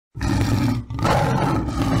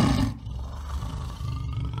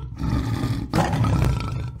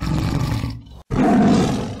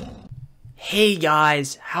Hey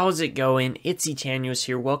guys, how's it going? It's Etanyos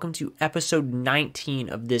here. Welcome to episode 19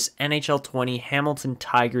 of this NHL 20 Hamilton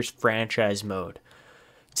Tigers franchise mode.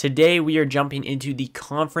 Today we are jumping into the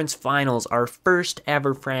conference finals, our first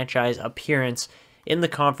ever franchise appearance in the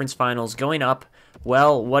conference finals, going up,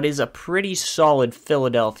 well, what is a pretty solid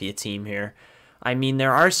Philadelphia team here. I mean,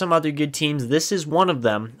 there are some other good teams. This is one of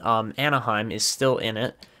them. Anaheim is still in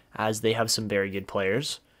it, as they have some very good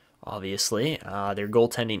players. Obviously, their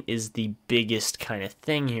goaltending is the biggest kind of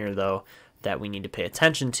thing here, though, that we need to pay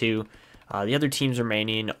attention to. The other teams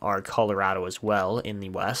remaining are Colorado as well in the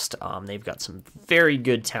West. They've got some very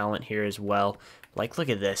good talent here as well. Like, look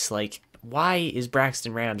at this. Like, why is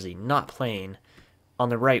Braxton Ramsey not playing on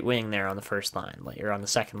the right wing there on the first line, or on the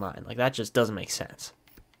second line? Like, that just doesn't make sense.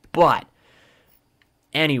 But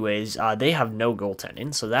anyways, they have no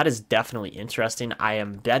goaltending, so that is definitely interesting. I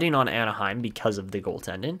am betting on Anaheim because of the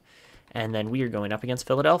goaltending. And then we are going up against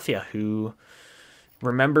Philadelphia, who,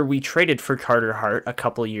 remember, we traded for Carter Hart a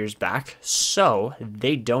couple years back, so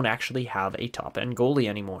they don't actually have a top-end goalie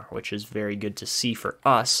anymore, which is very good to see for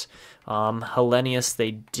us. Etanyos,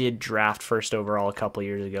 they did draft first overall a couple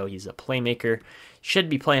years ago. He's a playmaker. Should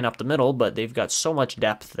be playing up the middle, but they've got so much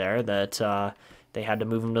depth there that they had to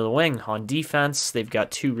move him to the wing. On defense, they've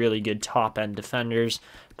got two really good top-end defenders.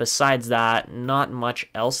 Besides that, not much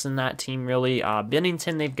else in that team, really.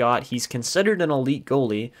 Binnington they've got. He's considered an elite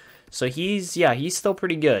goalie, so he's still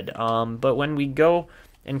pretty good. But when we go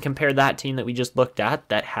and compare that team that we just looked at,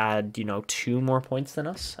 that had, 2 more points than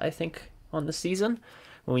us, I think, on the season.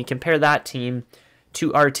 When we compare that team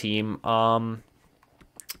to our team,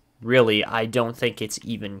 really, I don't think it's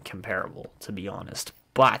even comparable, to be honest.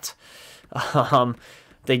 But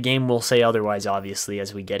the game will say otherwise, obviously,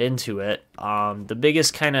 as we get into it. The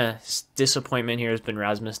biggest kind of disappointment here has been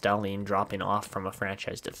Rasmus Dahlin dropping off from a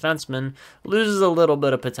franchise defenseman. Loses a little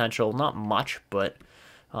bit of potential, not much, but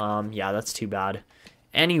yeah, that's too bad.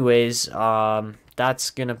 Anyways,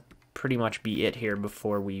 that's going to pretty much be it here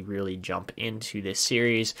before we really jump into this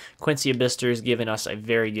series. Quincy Abister has given us a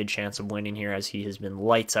very good chance of winning here, as he has been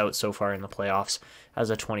lights out so far in the playoffs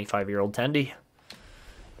as a 25-year-old tendy.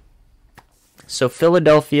 So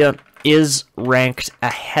Philadelphia is ranked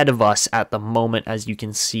ahead of us at the moment, as you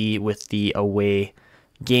can see with the away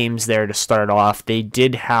games there to start off. They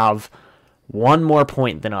did have one more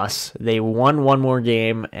point than us. They won one more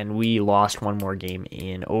game, and we lost one more game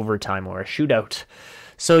in overtime or a shootout.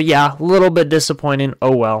 So yeah, a little bit disappointing.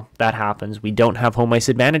 Oh well, that happens. We don't have home ice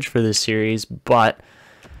advantage for this series, but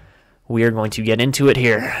we are going to get into it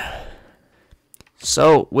here.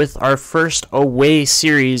 So, with our first away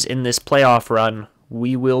series in this playoff run,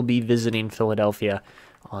 we will be visiting Philadelphia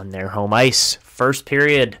on their home ice. First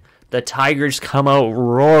period, the Tigers come out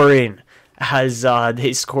roaring as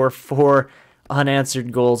they score 4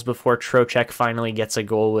 unanswered goals before Trocheck finally gets a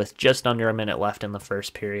goal with just under a minute left in the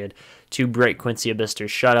first period to break Quincy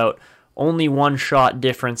Abister's shutout. Only 1 shot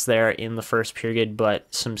difference there in the first period,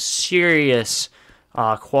 but some serious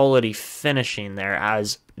quality finishing there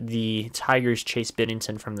as the Tigers chase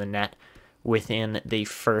Binnington from the net within the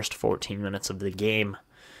first 14 minutes of the game.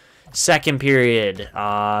 Second period,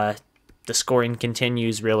 the scoring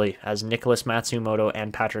continues, really, as Nicholas Matsumoto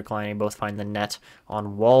and Patrick Laine both find the net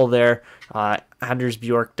on wall there. Anders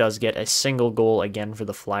Bjork does get a single goal again for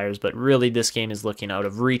the Flyers, but really this game is looking out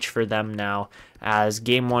of reach for them now, as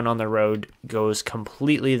Game 1 on the road goes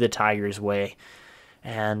completely the Tigers' way.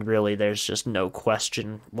 And really, there's just no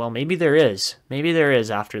question. Well, maybe there is. Maybe there is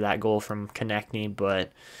after that goal from Konechny,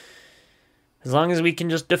 but as long as we can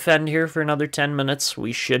just defend here for another 10 minutes,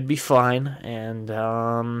 we should be fine. And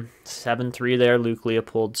 7-3 there, Luke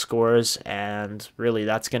Leopold scores, and really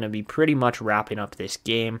that's going to be pretty much wrapping up this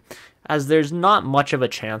game, as there's not much of a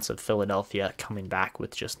chance of Philadelphia coming back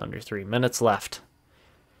with just under 3 minutes left.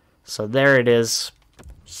 So there it is.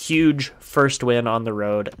 Huge first win on the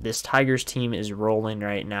road. This Tigers team is rolling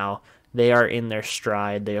right now. They are in their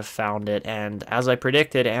stride. They have found it. And as I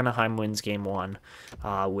predicted, Anaheim wins Game 1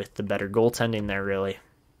 with the better goaltending there, really.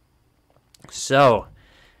 So,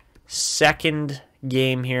 second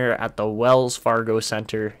game here at the Wells Fargo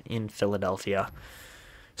Center in Philadelphia.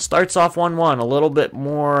 Starts off 1-1, a little bit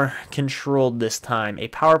more controlled this time. A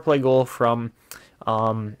power play goal from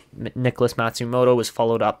Nicholas Matsumoto was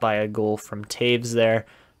followed up by a goal from Taves there.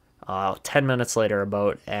 10 minutes later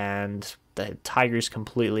about, and the Tigers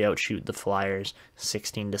completely outshoot the Flyers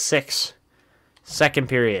 16-6. Second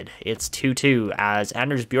period, it's 2-2 as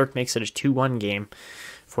Anders Bjork makes it a 2-1 game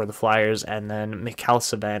for the Flyers, and then Mikhail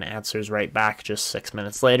Saban answers right back just 6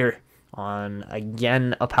 minutes later on,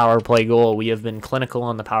 again, a power play goal. We have been clinical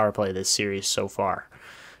on the power play this series so far.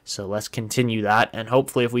 So let's continue that, and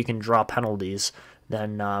hopefully if we can draw penalties,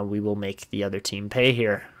 then we will make the other team pay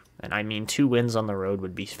here. And I mean, 2 wins on the road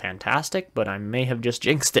would be fantastic, but I may have just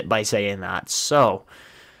jinxed it by saying that. So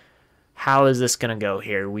how is this going to go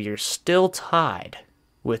here? We are still tied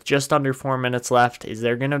with just under 4 minutes left. Is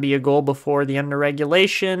there going to be a goal before the end of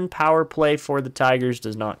regulation? Power play for the Tigers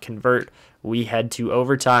does not convert. We head to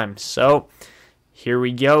overtime. So here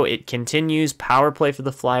we go. It continues. Power play for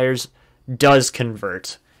the Flyers does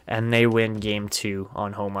convert, and they win game 2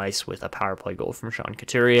 on home ice with a power play goal from Sean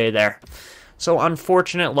Couturier there. So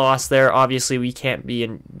unfortunate loss there. Obviously, we can't be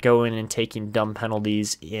going and taking dumb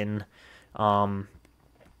penalties in overtime.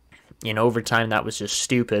 That was just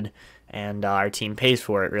stupid, and our team pays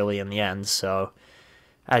for it really in the end. So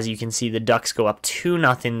as you can see, the Ducks go up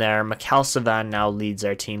 2-0 there. Mikhail Savan now leads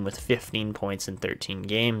our team with 15 points in 13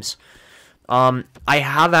 games. I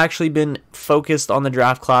have actually been focused on the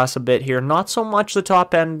draft class a bit here. Not so much the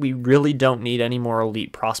top end. We really don't need any more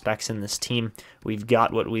elite prospects in this team. We've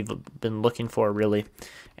got what we've been looking for, really.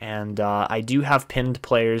 And I do have pinned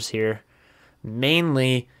players here.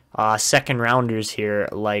 Mainly second rounders here,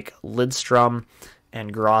 like Lidstrom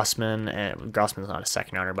and Grossman. And Grossman's not a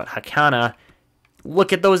second rounder, but Hakana.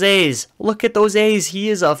 Look at those A's. Look at those A's. He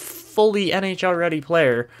is a fully NHL ready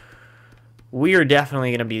player. We are definitely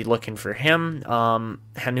going to be looking for him.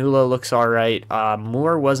 Hanula looks all right.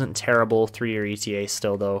 Moore wasn't terrible. 3-year ETA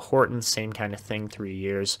still, though. Horton, same kind of thing, 3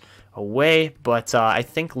 years away. But I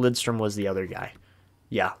think Lidstrom was the other guy.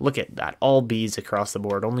 Yeah, look at that. All Bs across the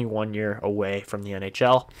board. Only 1 year away from the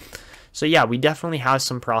NHL. So, yeah, we definitely have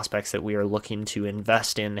some prospects that we are looking to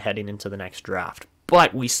invest in heading into the next draft.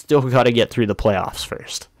 But we still got to get through the playoffs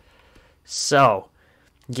first. So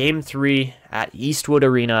Game 3 at Eastwood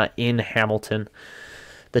Arena in Hamilton.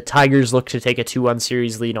 The Tigers look to take a 2-1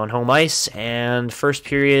 series lead on home ice, and first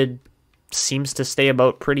period seems to stay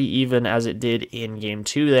about pretty even as it did in Game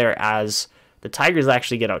 2 there, as the Tigers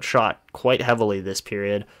actually get outshot quite heavily this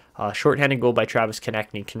period. Shorthanded goal by Travis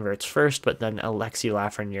Konechny converts first, but then Alexi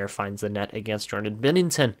Lafreniere finds the net against Jordan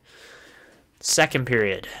Binnington. Second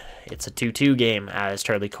period, it's a 2-2 game as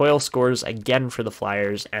Charlie Coyle scores again for the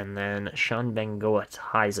Flyers, and then Sean Bengoa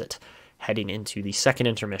ties it heading into the second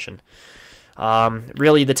intermission.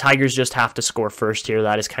 Really, the Tigers just have to score first here.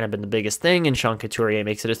 That has kind of been the biggest thing, and Sean Couturier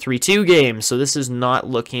makes it a 3-2 game, so this is not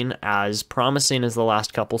looking as promising as the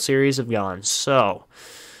last couple series have gone. So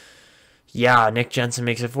yeah, Nick Jensen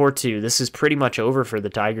makes it 4-2. This is pretty much over for the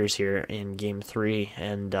Tigers here in Game 3,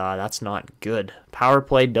 and that's not good. Power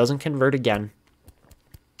play doesn't convert again.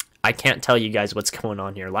 I can't tell you guys what's going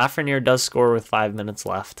on here. Lafreniere does score with 5 minutes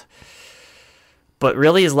left. But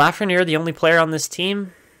really, is Lafreniere the only player on this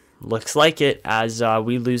team? Looks like it, as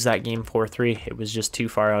we lose that game 4-3. It was just too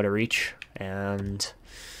far out of reach, and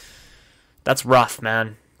that's rough,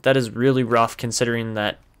 man. That is really rough, considering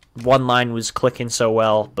that one line was clicking so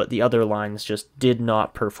well, but the other lines just did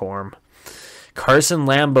not perform. Carson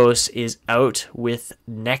Lambos is out with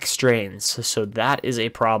neck strains, so that is a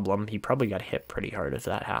problem. He probably got hit pretty hard if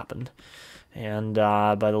that happened. And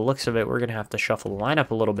by the looks of it, we're going to have to shuffle the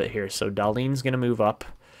lineup a little bit here. So Dahlin's going to move up,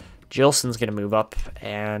 Gilson's going to move up,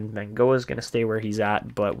 and Mangoa's going to stay where he's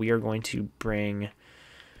at, but we are going to bring,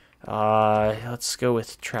 let's go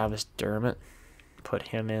with Travis Dermott. Put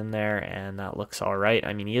him in there, and that looks all right.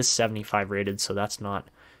 I mean, he is 75 rated, so that's not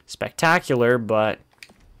spectacular, but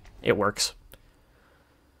it works.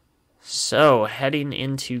 So, heading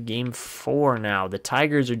into Game 4 now. The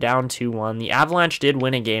Tigers are down 2-1. The Avalanche did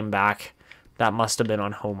win a game back. That must have been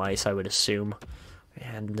on home ice, I would assume.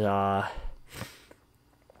 And, I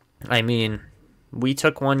mean, we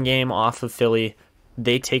took 1 game off of Philly.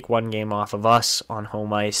 They take 1 game off of us on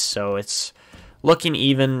home ice, so it's looking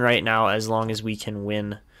even right now as long as we can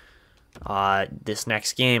win this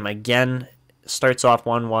next game. Again, starts off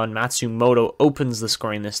 1-1. Matsumoto opens the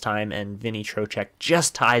scoring this time, and Vinny Trocheck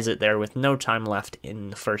just ties it there with no time left in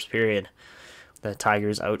the first period. The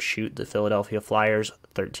Tigers outshoot the Philadelphia Flyers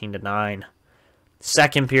 13-9.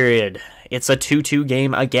 Second period, it's a 2-2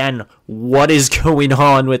 game again. What is going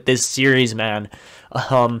on with this series, man?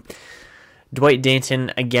 Dwight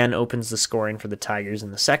Dayton again opens the scoring for the Tigers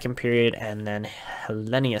in the second period, and then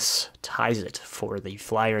Etanyos ties it for the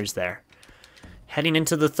Flyers there. Heading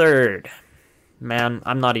into the third, man,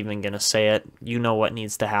 I'm not even going to say it. You know what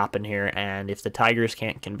needs to happen here, and if the Tigers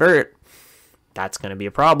can't convert, that's going to be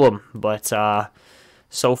a problem. But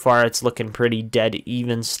so far it's looking pretty dead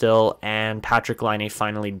even still, and Patrick Laine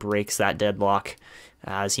finally breaks that deadlock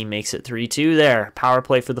as he makes it 3-2 there. Power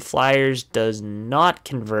play for the Flyers does not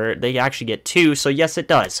convert. They actually get 2, so yes, it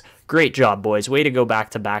does. Great job, boys. Way to go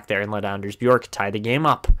back-to-back there and let Anders Bjork tie the game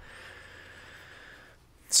up.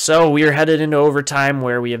 So we are headed into overtime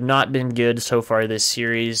where we have not been good so far this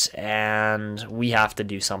series, and we have to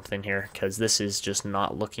do something here because this is just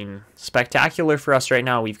not looking spectacular for us right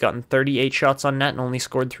now. We've gotten 38 shots on net and only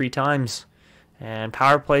scored 3 times. And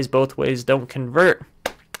power plays both ways don't convert.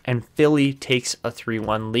 And Philly takes a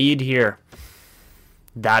 3-1 lead here.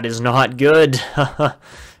 That is not good.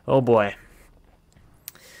 Oh boy.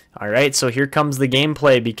 All right, so here comes the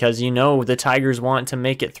gameplay because you know the Tigers want to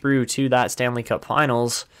make it through to that Stanley Cup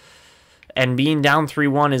Finals. And being down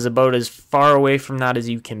 3-1 is about as far away from that as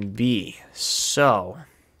you can be. So,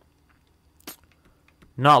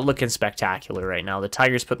 not looking spectacular right now. The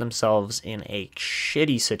Tigers put themselves in a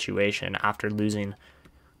shitty situation after losing,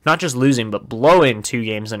 not just losing, but blowing 2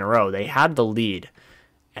 games in a row. They had the lead,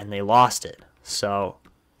 and they lost it. So,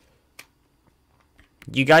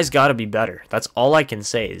 you guys got to be better. That's all I can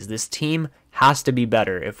say is this team has to be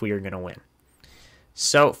better if we are going to win.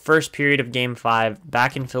 So, first period of Game 5,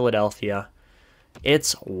 back in Philadelphia.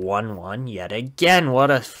 It's 1-1 yet again. What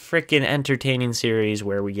a freaking entertaining series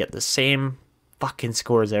where we get the same fucking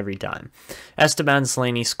scores every time. Esteban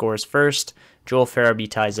Slaney scores first. Joel Farabee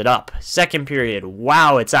ties it up. Second period.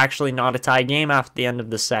 Wow, it's actually not a tie game after the end of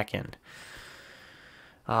the second.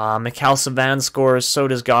 Mikhail Savan scores, so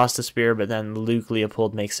does Gostisbehere, but then Luke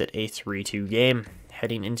Leopold makes it a 3-2 game.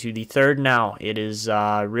 Heading into the third now, it is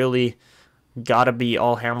really got to be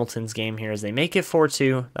all Hamilton's game here as they make it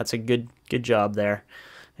 4-2. That's a good job there.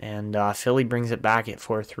 And Philly brings it back at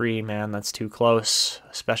 4-3. Man, that's too close,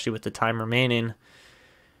 especially with the time remaining.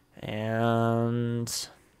 And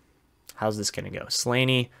how's this going to go?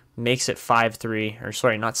 Slaney makes it 5-3. Or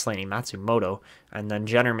sorry, not Slaney, Matsumoto. And then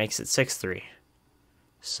Jenner makes it 6-3.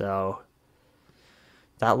 So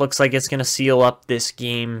that looks like it's going to seal up this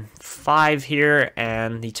game 5 here,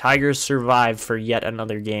 and the Tigers survive for yet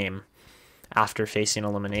another game after facing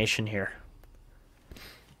elimination here.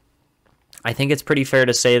 I think it's pretty fair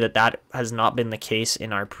to say that that has not been the case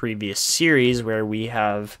in our previous series where we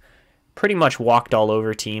have pretty much walked all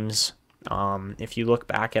over teams. If you look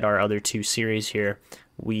back at our other 2 series here,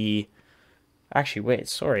 we... Actually, wait,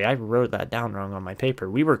 sorry, I wrote that down wrong on my paper.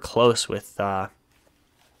 We were close with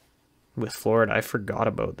Florida. I forgot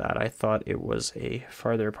about that. I thought it was a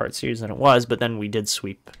farther apart series than it was, but then we did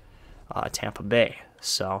sweep Tampa Bay.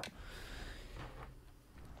 So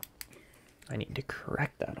I need to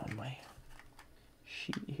correct that on my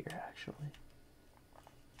sheet here, actually.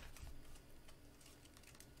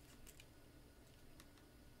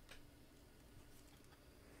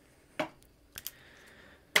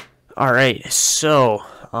 All right, so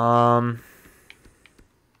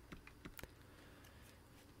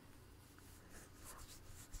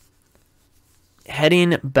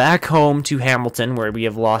heading back home to Hamilton, where we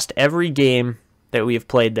have lost every game that we have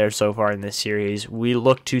played there so far in this series. We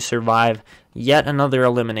look to survive yet another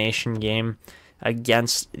elimination game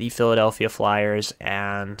against the Philadelphia Flyers.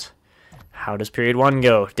 And how does period 1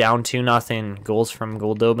 go? Down 2-0. Goals from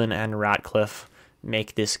Goldobin and Ratcliffe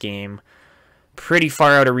make this game pretty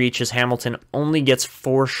far out of reach as Hamilton only gets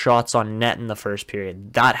 4 shots on net in the first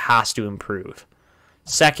period. That has to improve.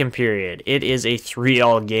 Second period, it is a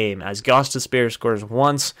 3-all game as Gostisbehere scores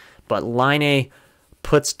once, but Laine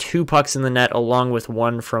puts 2 pucks in the net along with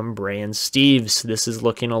 1 from Brian Steeves. This is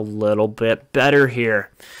looking a little bit better here.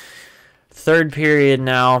 Third period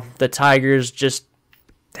now, the Tigers just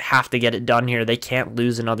have to get it done here. They can't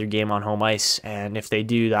lose another game on home ice, and if they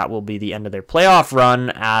do, that will be the end of their playoff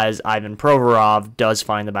run as Ivan Provorov does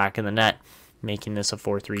find the back of the net, making this a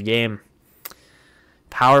 4-3 game.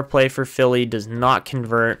 Power play for Philly does not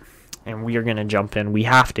convert, and we are going to jump in. We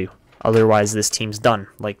have to. Otherwise, this team's done.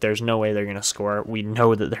 Like, there's no way they're going to score. We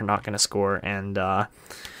know that they're not going to score, and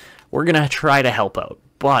we're going to try to help out.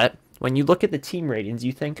 But when you look at the team ratings,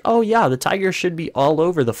 you think, oh, yeah, the Tigers should be all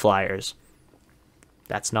over the Flyers.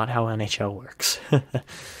 That's not how NHL works.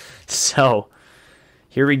 So,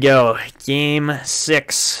 here we go. Game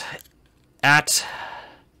 6 at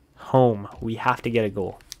home. We have to get a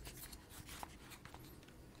goal.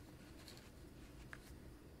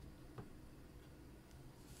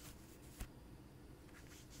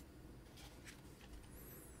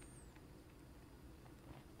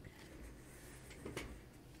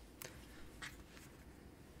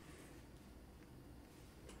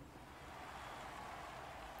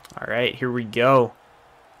 All right, here we go.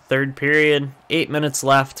 Third period, 8 minutes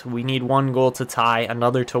left. We need 1 goal to tie,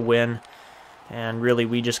 another to win. And really,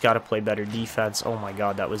 we just got to play better defense. Oh my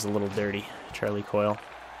God, that was a little dirty. Charlie Coyle,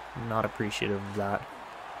 not appreciative of that.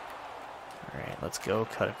 All right, let's go.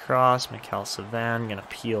 Cut across. Mikhail Savan going to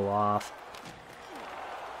peel off.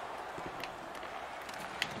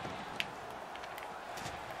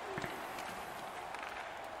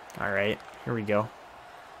 Alright, here we go.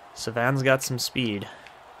 Savan's got some speed.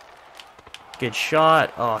 Good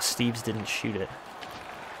shot. Oh, Steves didn't shoot it.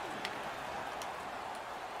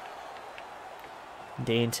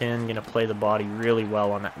 Dainton gonna play the body really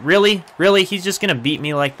well on that. Really? Really? He's just gonna beat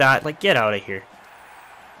me like that? Like, get out of here.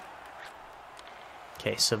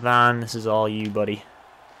 Okay, Savan, this is all you, buddy.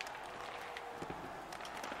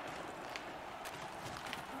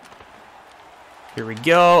 Here we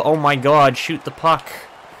go. Oh my god, shoot the puck.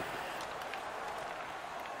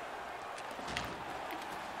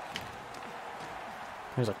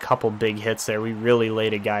 There's a couple big hits there. We really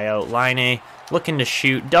laid a guy out. Laine looking to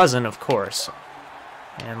shoot. Doesn't, of course.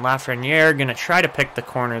 And Lafreniere going to try to pick the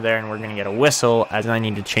corner there, and we're going to get a whistle as I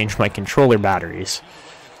need to change my controller batteries.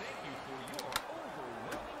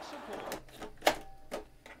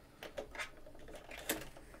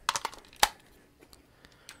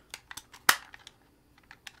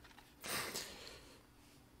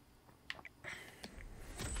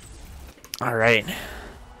 All right.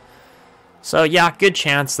 So, yeah, good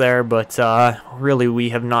chance there, but really we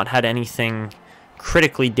have not had anything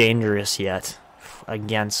critically dangerous yet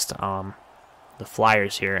against the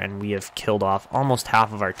Flyers here, and we have killed off almost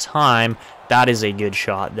half of our time. That is a good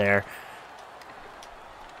shot there.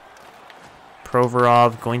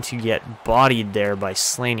 Provorov going to get bodied there by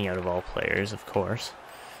Slaney out of all players, of course.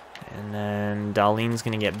 And then Dahlin's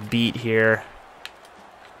going to get beat here.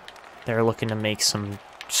 They're looking to make some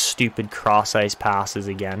stupid cross-ice passes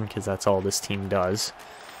again, because that's all this team does.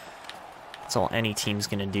 That's all any team's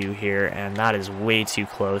going to do here, and that is way too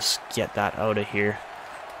close. Get that out of here.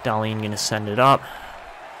 Dahlin going to send it up.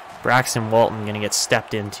 Braxton Walton going to get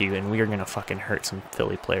stepped into, and we are going to fucking hurt some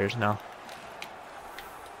Philly players now.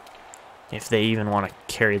 If they even want to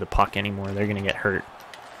carry the puck anymore, they're going to get hurt.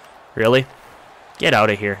 Really? Get out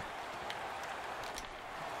of here.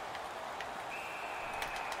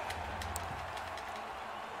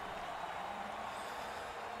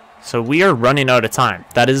 So we are running out of time.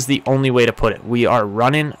 That is the only way to put it. We are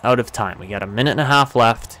running out of time. We got a minute and a half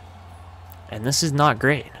left, and this is not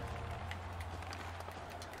great.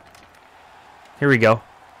 Here we go.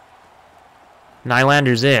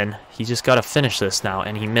 Nylander's in. He's just got to finish this now,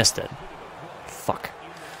 and he missed it. Fuck.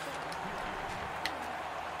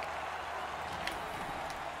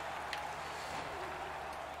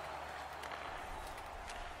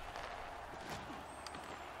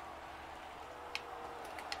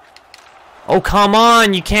 Oh, come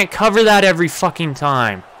on! You can't cover that every fucking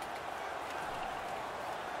time.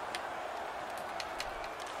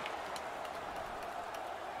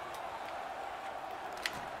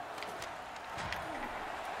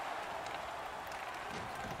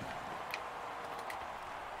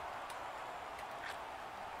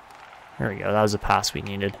 There we go. That was a pass we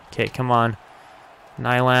needed. Okay, come on.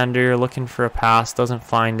 Nylander looking for a pass. Doesn't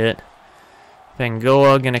find it.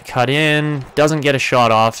 Bengoa going to cut in. Doesn't get a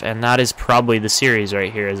shot off. And that is probably the series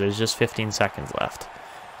right here, as there's just 15 seconds left.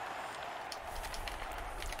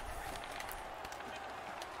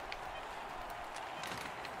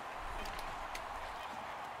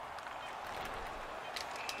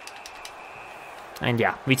 And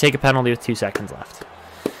yeah, we take a penalty with 2 seconds left.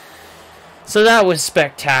 So that was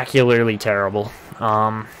spectacularly terrible.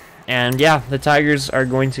 And yeah, the Tigers are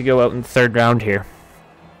going to go out in the third round here.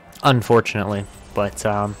 Unfortunately. But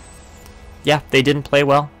yeah, they didn't play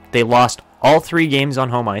well. They lost all 3 games on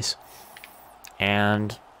home ice.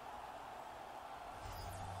 And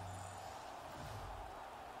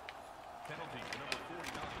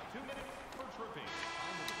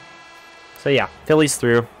so yeah, Philly's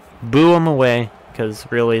through. Boo them away.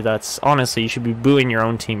 Because really, that's honestly, you should be booing your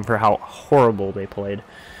own team for how horrible they played.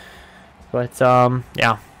 But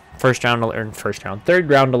yeah, third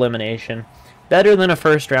round elimination, better than a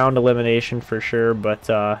first round elimination for sure.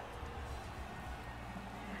 But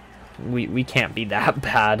we can't be that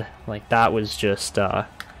bad. Like that was just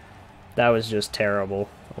terrible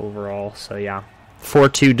overall. So yeah,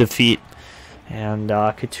 4-2 defeat, and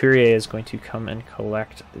Couturier is going to come and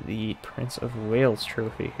collect the Prince of Wales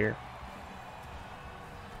trophy here.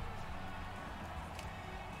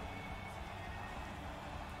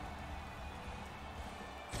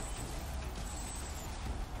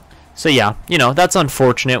 So yeah, you know, that's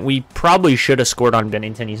unfortunate. We probably should have scored on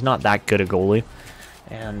Binnington. He's not that good a goalie.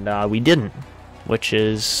 And we didn't, which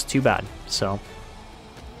is too bad. So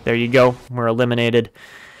there you go. We're eliminated.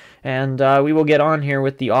 And we will get on here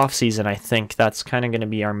with the offseason. I think that's kind of going to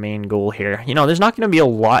be our main goal here. You know, there's not going to be a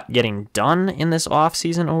lot getting done in this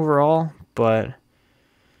offseason overall. But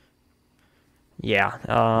yeah,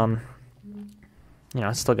 you know,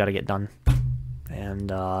 it's still got to get done.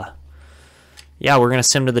 And yeah, we're going to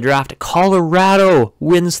sim to the draft. Colorado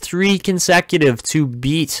wins 3 consecutive to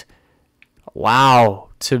beat, wow,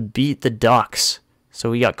 to beat the Ducks. So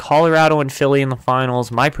we got Colorado and Philly in the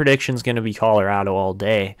finals. My prediction's going to be Colorado all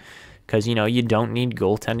day because, you know, you don't need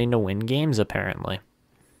goaltending to win games, apparently.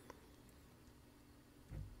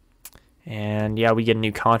 And, yeah, we get a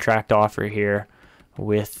new contract offer here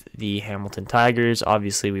with the Hamilton Tigers.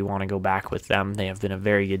 Obviously, we want to go back with them. They have been a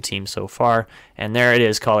very good team so far. And there it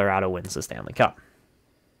is. Colorado wins the Stanley Cup.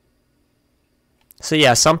 So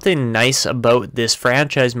yeah, something nice about this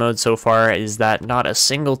franchise mode so far is that not a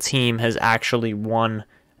single team has actually won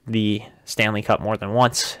the Stanley Cup more than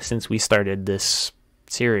once since we started this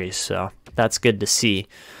series. So that's good to see.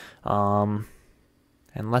 And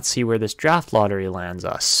let's see where this draft lottery lands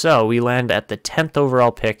us. So we land at the 10th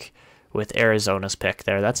overall pick with Arizona's pick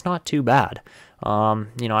there. That's not too bad.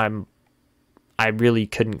 You know, I really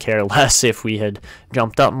couldn't care less if we had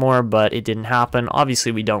jumped up more, but it didn't happen.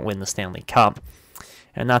 Obviously, we don't win the Stanley Cup,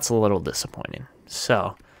 and that's a little disappointing.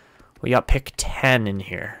 So we got pick 10 in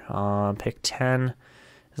here. Pick 10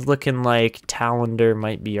 is looking like Tallender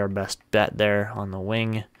might be our best bet there on the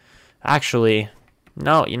wing. Actually,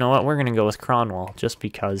 no, you know what? We're going to go with Cronwall just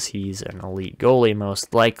because he's an elite goalie,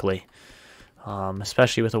 most likely.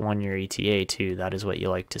 Especially with a 1-year ETA, too. That is what you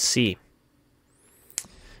like to see.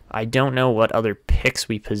 I don't know what other picks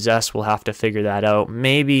we possess. We'll have to figure that out.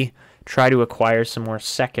 Maybe try to acquire some more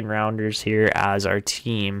second rounders here as our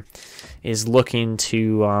team is looking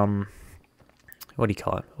to, what do you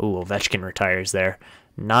call it? Ooh, Ovechkin retires there.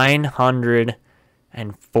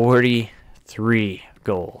 943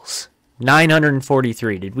 goals.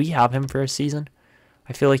 943. Did we have him for a season?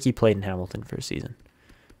 I feel like he played in Hamilton for a season.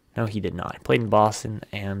 No, he did not. He played in Boston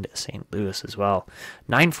and St. Louis as well.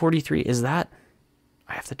 943, is that?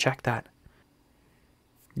 I have to check that.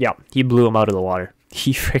 Yeah, he blew him out of the water.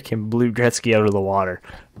 He freaking blew Gretzky out of the water.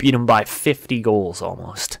 Beat him by 50 goals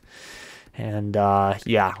almost. And,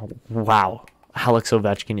 yeah, wow. Alex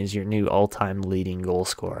Ovechkin is your new all-time leading goal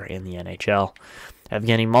scorer in the NHL.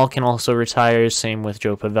 Evgeny Malkin also retires. Same with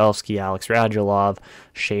Joe Pavelski, Alex Radulov,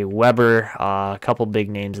 Shea Weber. A couple big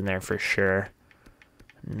names in there for sure.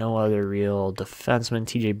 No other real defenseman.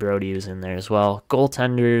 TJ Brody was in there as well.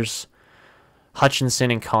 Goaltenders,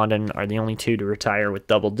 Hutchinson and Condon are the only two to retire with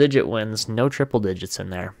double-digit wins. No triple digits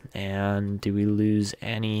in there. And do we lose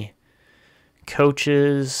any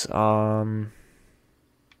coaches? Doesn't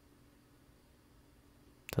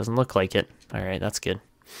look like it. All right, that's good.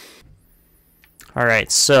 All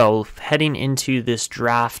right, so heading into this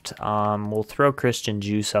draft, we'll throw Christian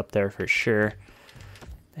Juice up there for sure.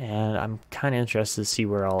 And I'm kind of interested to see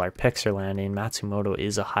where all our picks are landing. Matsumoto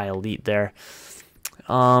is a high elite there.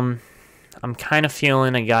 I'm kind of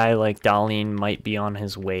feeling a guy like Dahlin might be on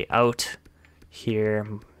his way out here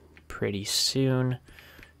pretty soon,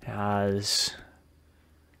 as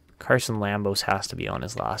Carson Lambos has to be on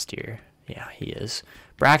his last year. Yeah, he is.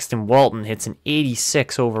 Braxton Walton hits an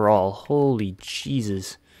 86 overall. Holy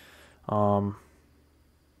Jesus. Wow.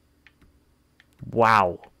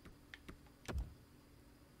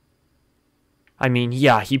 I mean,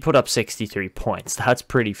 yeah, he put up 63 points. That's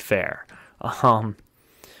pretty fair.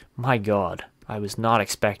 My God, I was not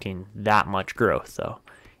expecting that much growth, though.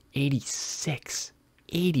 86.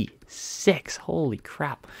 86. Holy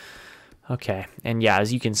crap. Okay, and yeah,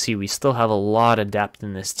 as you can see, we still have a lot of depth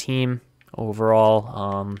in this team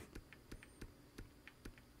overall.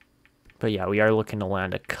 But yeah, we are looking to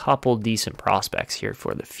land a couple decent prospects here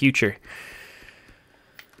for the future.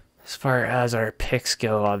 As far as our picks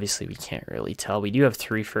go, obviously we can't really tell. We do have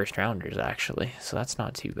 3 first-rounders, actually, so that's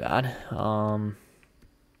not too bad. And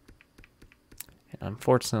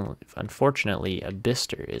unfortunately,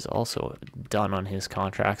 Abister is also done on his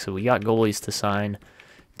contract, so we got goalies to sign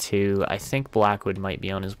to. I think Blackwood might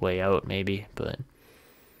be on his way out, maybe, but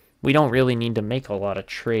we don't really need to make a lot of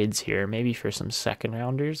trades here. Maybe for some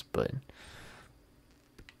second-rounders, but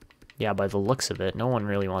yeah, by the looks of it, no one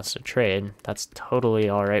really wants to trade. That's totally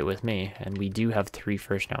all right with me, and we do have 3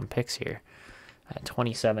 first-round picks here at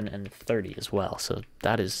 27 and 30 as well, so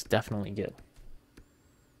that is definitely good.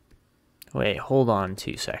 Wait, hold on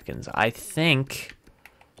 2 seconds. I think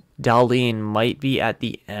Dahlin might be at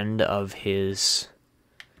the end of his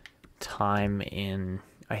time in...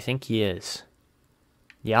 I think he is.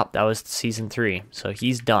 Yep, that was season 3, so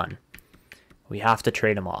he's done. We have to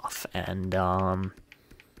trade him off, and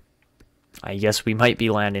I guess we might be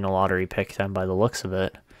landing a lottery pick then by the looks of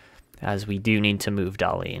it, as we do need to move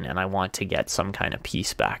Dahlin, and I want to get some kind of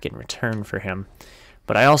piece back in return for him.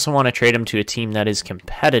 But I also want to trade him to a team that is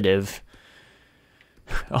competitive.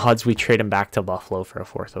 Odds we trade him back to Buffalo for a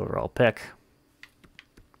 4th overall pick.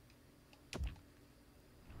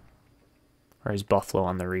 Or is Buffalo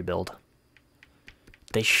on the rebuild?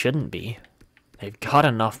 They shouldn't be. They've got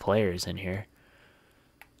enough players in here.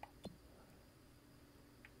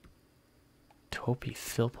 Topi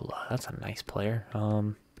Filppula, that's a nice player.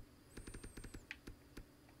 But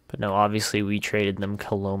no, obviously we traded them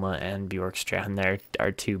Kaloma and Bjorkstrand. They're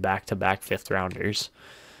our two back-to-back fifth-rounders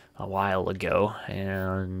a while ago.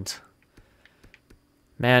 And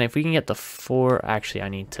man, if we can get the 4, actually I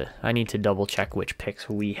need to double-check which picks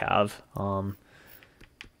we have.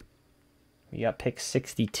 We got pick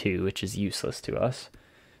 62, which is useless to us.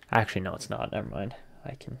 Actually, no, it's not. Never mind.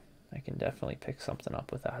 I can definitely pick something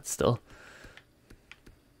up with that still.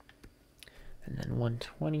 And then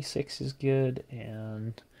 126 is good,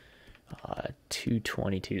 and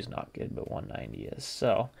 222 is not good, but 190 is.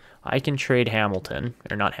 So I can trade Hamilton,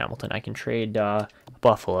 or not Hamilton. I can trade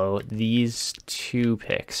Buffalo these 2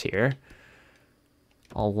 picks here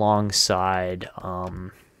alongside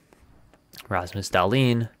Rasmus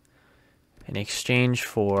Dahlin in exchange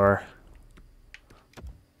for,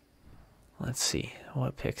 let's see,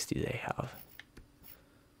 what picks do they have?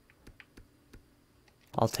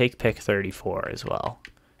 I'll take pick 34 as well.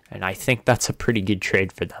 And I think that's a pretty good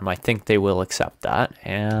trade for them. I think they will accept that.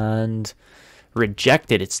 And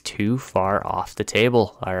reject it. It's too far off the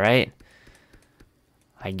table. All right.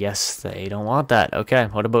 I guess they don't want that. Okay,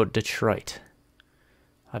 what about Detroit?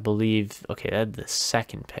 I believe, okay, they had the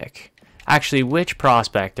 2nd pick. Actually, which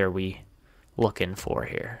prospect are we looking for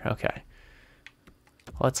here? Okay.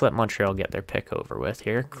 Let's let Montreal get their pick over with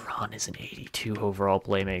here. Kron is an 82 overall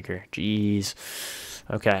playmaker. Jeez.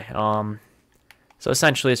 Okay, so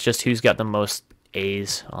essentially it's just who's got the most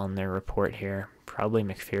A's on their report here. Probably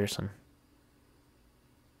McPherson.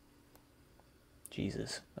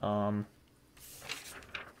 Jesus.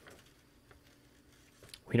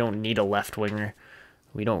 We don't need a left winger.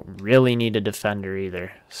 We don't really need a defender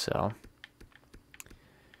either, so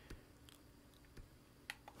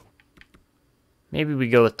maybe we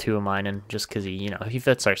go with Tuomainen just because he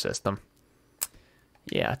fits our system.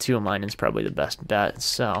 Yeah, Tuomainen's probably the best bet.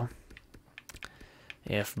 So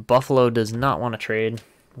if Buffalo does not want to trade,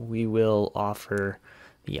 we will offer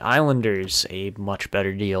the Islanders a much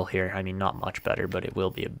better deal here. I mean, not much better, but it will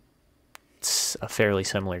be a fairly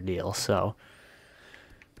similar deal. So,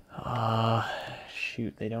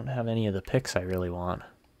 shoot, they don't have any of the picks I really want.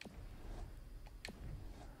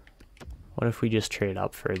 What if we just trade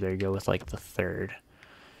up further, go with like the 3rd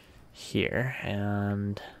here,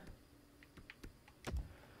 and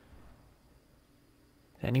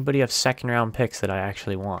anybody have 2nd round picks that I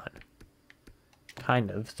actually want?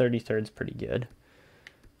 Kind of. 33rd's pretty good.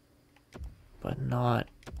 But not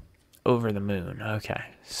over the moon. Okay.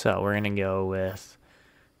 So we're going to go with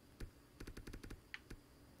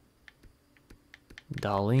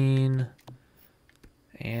Dahlin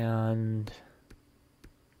and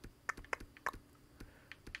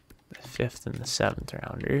the 5th and the 7th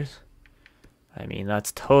rounders. I mean,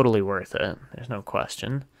 that's totally worth it. There's no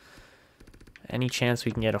question. Any chance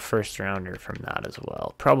we can get a 1st rounder from that as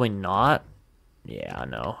well? Probably not. Yeah,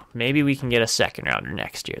 no. Maybe we can get a 2nd rounder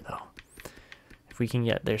next year, though. If we can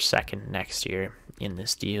get their 2nd next year in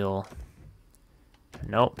this deal.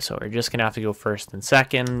 Nope, so we're just going to have to go 1st and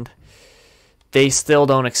 2nd. They still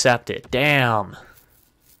don't accept it. Damn.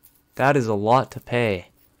 That is a lot to pay.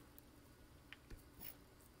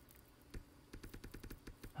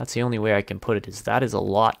 That's the only way I can put it, is that is a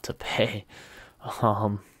lot to pay.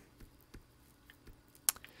 You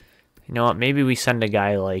know what? Maybe we send a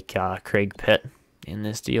guy like Craig Pitt in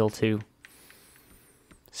this deal too.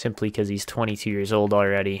 Simply because he's 22 years old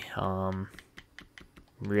already.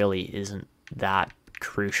 Really isn't that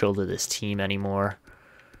crucial to this team anymore.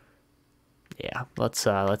 Yeah, let's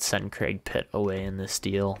send Craig Pitt away in this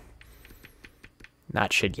deal.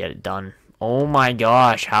 That should get it done. Oh my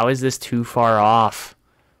gosh, how is this too far off?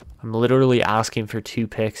 I'm literally asking for 2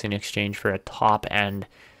 picks in exchange for a top-end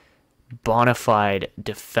bona fide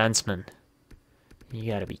defenseman.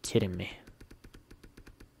 You gotta be kidding me.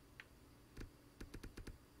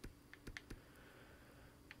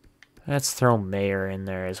 Let's throw Mayer in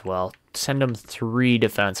there as well. Send him 3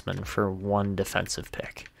 defensemen for 1 defensive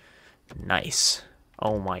pick. Nice.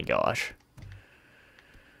 Oh my gosh.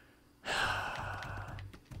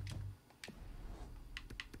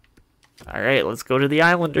 All right, let's go to the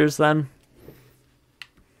Islanders then.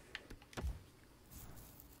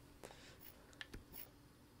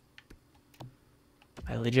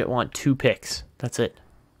 I legit want 2 picks. That's it.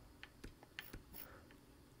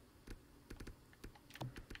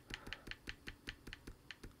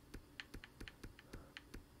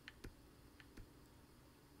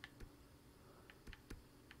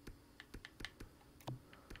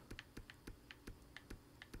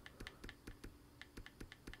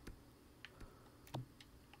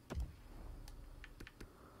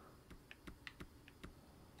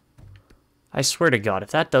 I swear to God,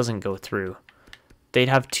 if that doesn't go through, they'd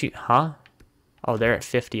have two... Huh? Oh, they're at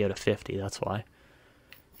 50 out of 50. That's why.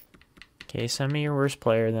 Okay, send me your worst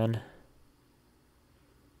player then.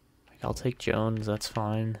 I'll take Jones. That's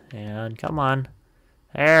fine. And come on.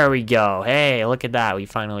 There we go. Hey, look at that. We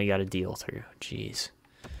finally got a deal through. Jeez.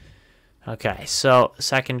 Okay, so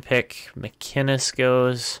second pick, McInnes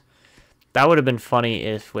goes. That would have been funny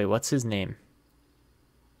if... Wait, what's his name?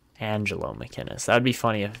 Angelo McInnes. That would be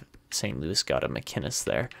funny if St. Louis got a McInnes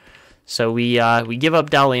there. So we give up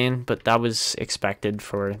Dahlin, but that was expected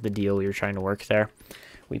for the deal we were trying to work there.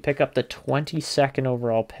 We pick up the 22nd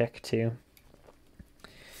overall pick, too.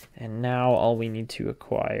 And now all we need to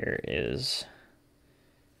acquire is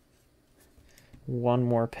one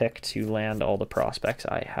more pick to land all the prospects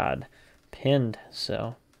I had pinned.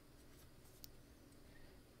 So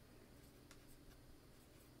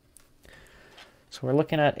we're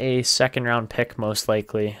looking at a second round pick most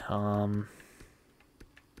likely.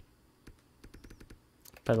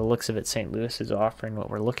 By the looks of it, St. Louis is offering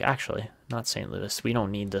what we're actually, not St. Louis. We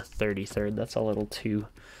don't need the 33rd. That's a little too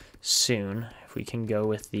soon. If we can go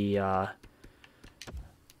with the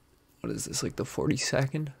what is this, like the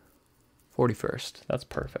 42nd? 41st. That's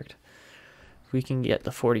perfect. If we can get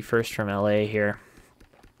the 41st from LA here,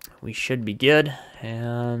 we should be good.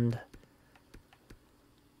 And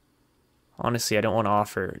honestly, I don't want to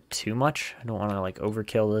offer too much. I don't want to like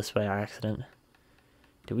overkill this by accident.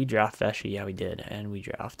 Did we draft Vesey? Yeah, we did. And we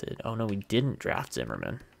drafted... Oh, no, we didn't draft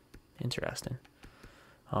Zimmerman. Interesting.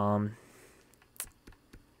 The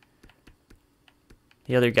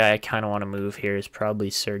other guy I kind of want to move here is probably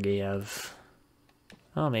Sergeyev.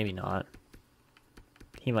 Oh, maybe not.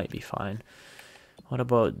 He might be fine. What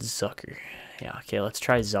about Zucker? Yeah, okay, let's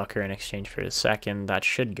try Zucker in exchange for the second. That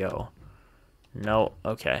should go. No,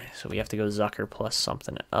 okay. So we have to go Zucker plus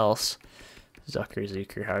something else.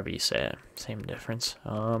 Zucker, however you say it. Same difference.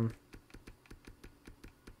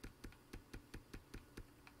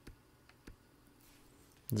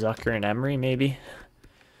 Zucker and Emery, maybe?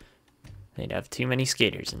 They'd have too many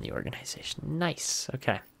skaters in the organization. Nice.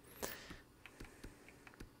 Okay.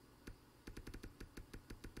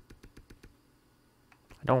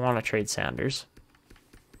 I don't want to trade Sanders.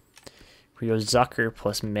 If we go Zucker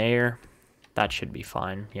plus Mayer, that should be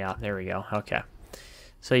fine. Yeah, there we go. Okay.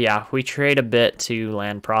 So yeah, we trade a bit to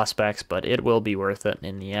land prospects, but it will be worth it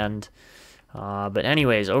in the end. But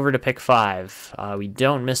anyways, over to pick 5. We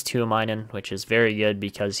don't miss Tuomainen, which is very good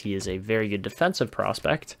because he is a very good defensive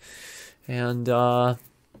prospect. And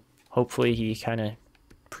hopefully he kind of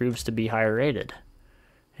proves to be higher rated.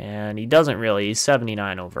 And he doesn't really. He's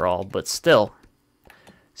 79 overall, but still.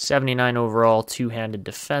 79 overall, two-handed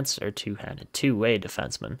defense, or two-way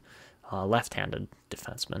defenseman. Left-handed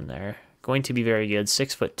defenseman there. Going to be very good.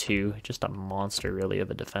 6'2", just a monster really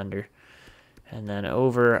of a defender. And then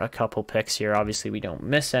over a couple picks here, obviously we don't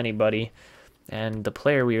miss anybody. And the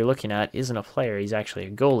player we are looking at isn't a player, he's actually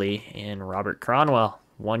a goalie in Robert Cronwell.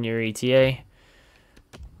 1-year ETA,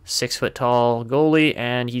 6 foot tall goalie,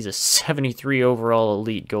 and he's a 73 overall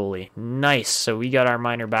elite goalie. Nice. So we got our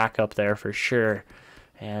minor backup there for sure.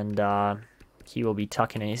 And he will be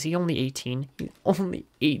tucking in. Is he only 18? He's only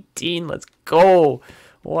 18. Let's go.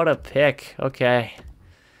 What a pick. Okay.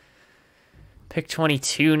 Pick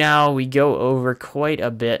 22 now. We go over quite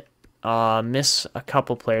a bit. Miss a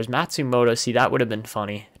couple players. Matsumoto, see, that would have been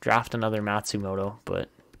funny. Draft another Matsumoto, but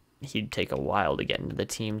he'd take a while to get into the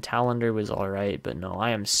team. Talander was alright, but no,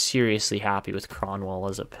 I am seriously happy with Cronwell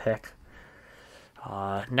as a pick.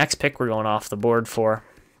 Next pick we're going off the board for.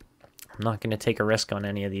 I'm not going to take a risk on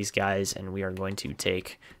any of these guys, and we are going to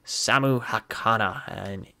take Samu Hakana,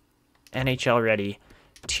 an NHL ready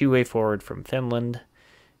two-way forward from Finland.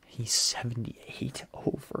 He's 78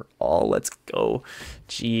 overall. Let's go.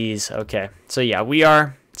 Jeez. Okay. So, yeah, we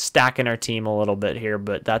are stacking our team a little bit here,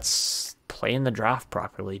 but that's playing the draft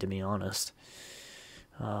properly, to be honest.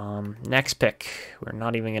 Next pick. We're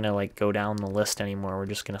not even going to, like, go down the list anymore. We're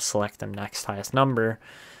just going to select the next highest number.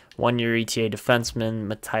 1-year ETA defenseman,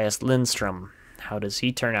 Matthias Lindstrom. How does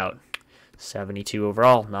he turn out? 72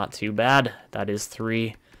 overall. Not too bad. That is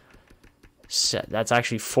that's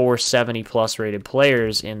actually 4 70-plus rated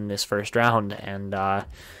players in this first round, and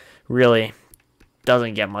really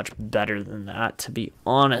doesn't get much better than that, to be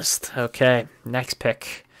honest. Okay, next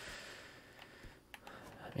pick.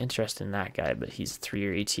 I'm interested in that guy, but he's a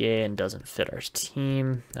 3-year ETA and doesn't fit our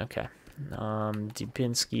team. Okay.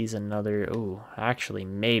 Dubinsky's another... Oh, actually,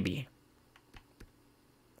 maybe.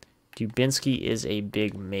 Dubinsky is a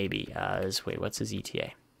big maybe. Wait, what's his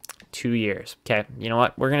ETA? 2 years. Okay, you know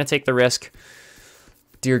what? We're going to take the risk.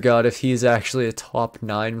 Dear God, if he's actually a top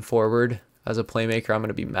 9 forward, As a playmaker, I'm going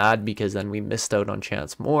to be mad because then we missed out on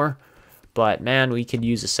Chance Moore. But, man, we could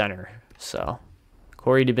use a center. So,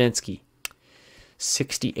 Corey Dubinsky,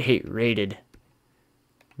 68 rated.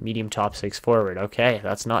 Medium top 6 forward. Okay,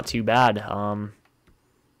 that's not too bad. And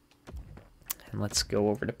let's go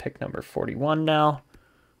over to pick number 41 now,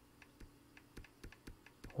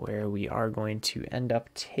 where we are going to end up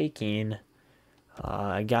taking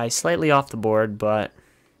a guy slightly off the board, but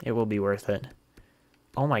it will be worth it.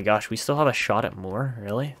 Oh my gosh, we still have a shot at Moore?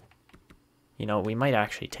 Really? You know, we might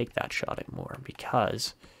actually take that shot at Moore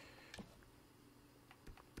because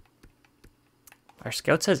our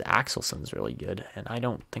scout says Axelson's really good, and I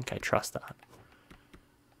don't think I trust that.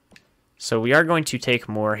 So we are going to take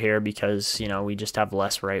Moore here because, you know, we just have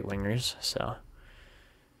less right wingers. So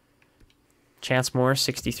Chance Moore,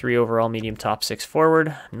 63 overall, medium top 6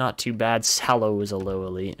 forward. Not too bad. Salo was a low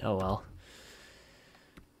elite. Oh well.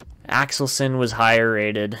 Axelson was higher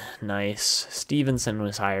rated. Nice. Stevenson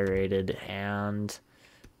was higher rated. And,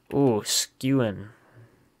 ooh, Skewen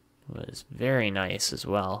was very nice as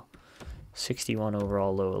well. 61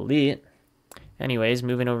 overall, low elite. Anyways,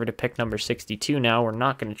 moving over to pick number 62 now. We're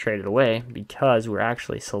not going to trade it away because we're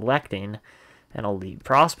actually selecting an elite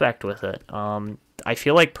prospect with it. I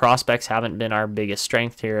feel like prospects haven't been our biggest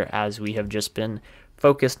strength here, as we have just been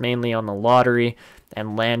focused mainly on the lottery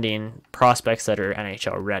and landing prospects that are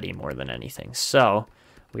NHL ready more than anything. So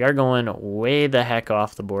we are going way the heck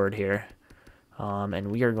off the board here. And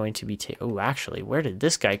we are going to be oh, actually, where did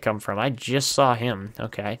this guy come from? I just saw him.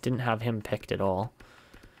 Okay, I didn't have him picked at all.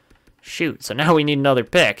 Shoot, so now we need another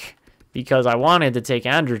pick, because I wanted to take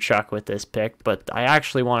Andrew Chuck with this pick, but I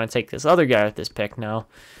actually want to take this other guy with this pick now,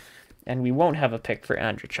 and we won't have a pick for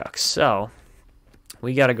Andrew Chuck, so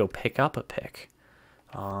we got to go pick up a pick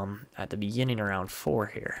at the beginning of round 4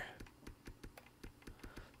 here.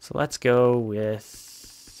 So let's go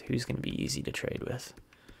with who's going to be easy to trade with.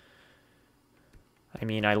 I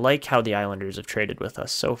mean, I like how the Islanders have traded with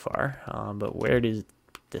us so far, but where does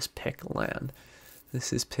this pick land?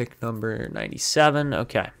 This is pick number 97.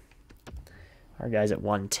 Okay. Our guy's at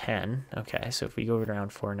 110. Okay, so if we go over to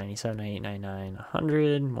round 4, 97, 98, 99,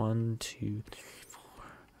 100. 1, 2, 3, 4,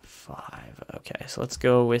 5. Okay, so let's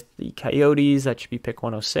go with the Coyotes. That should be pick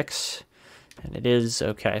 106. And it is.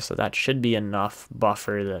 Okay, so that should be enough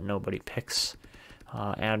buffer that nobody picks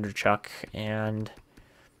Andrew Chuck. And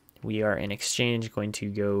we are in exchange going to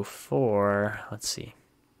go for, let's see.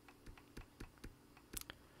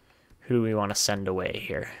 Who do we want to send away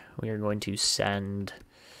here? We are going to send,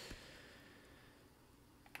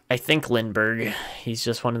 I think, Lindbergh. He's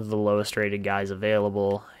just one of the lowest rated guys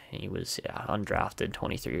available. He was undrafted,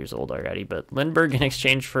 23 years old already. But Lindbergh in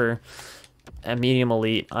exchange for a medium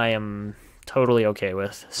elite, I am totally okay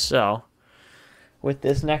with. So with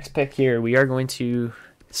this next pick here, we are going to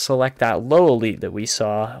select that low elite that we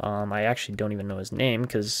saw. I actually don't even know his name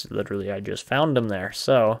because literally I just found him there.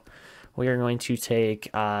 So we are going to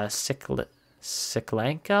take Siklanka,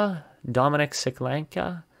 Dominic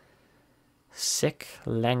Siklanka,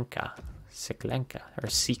 or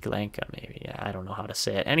Siklanka maybe. Yeah, I don't know how to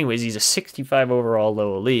say it. Anyways, he's a 65 overall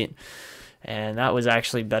low elite, and that was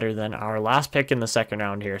actually better than our last pick in the second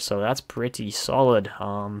round here. So that's pretty solid.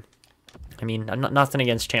 I mean, nothing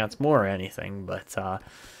against Chance Moore or anything, but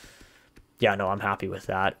yeah, no, I'm happy with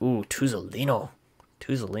that. Ooh, Tuzolino.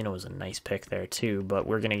 Tuzolino was a nice pick there too, but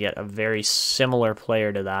we're going to get a very similar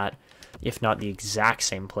player to that, if not the exact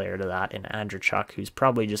same player to that, in Andrew Chuck, who's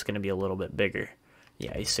probably just going to be a little bit bigger.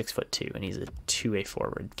 Yeah, he's 6'2", and he's a 2A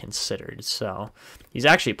forward considered. So he's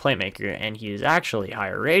actually a playmaker, and he is actually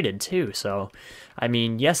higher rated too. So, I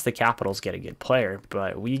mean, yes, the Capitals get a good player,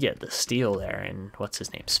 but we get the steal there. And what's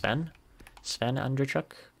his name? Sven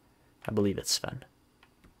Andrechuk? I believe it's Sven.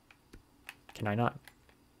 Can I not?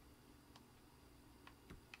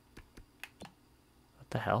 What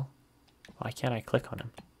the hell? Why can't I click on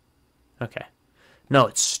him? Okay. No,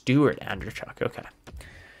 it's Stuart Andrechuk. Okay.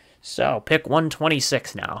 So, pick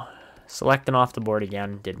 126 now. Selecting off the board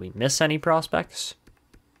again. Did we miss any prospects?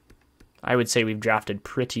 I would say we've drafted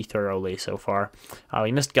pretty thoroughly so far.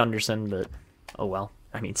 We missed Gunderson, but oh well.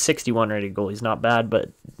 I mean, 61 rated goalie is not bad, but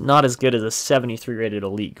not as good as a 73 rated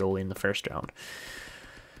elite goalie in the first round.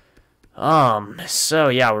 So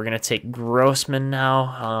yeah, we're going to take Grossman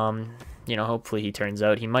now. You know, hopefully he turns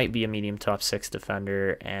out. He might be a medium top 6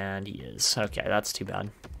 defender, and he is. Okay, that's too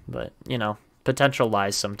bad. But, you know, potential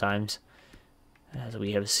lies sometimes, as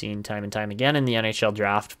we have seen time and time again in the NHL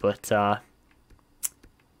draft. But,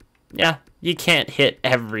 yeah, you can't hit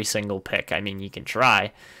every single pick. I mean, you can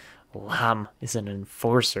try. Lam is an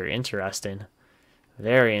enforcer. Interesting.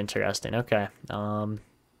 Very interesting. Okay.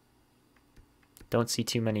 Don't see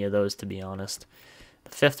too many of those, to be honest.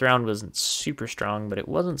 The 5th round wasn't super strong, but it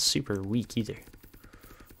wasn't super weak either.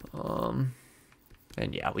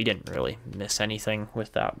 And yeah, we didn't really miss anything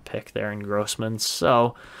with that pick there in Grossman.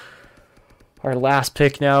 So our last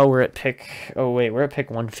pick now, we're at pick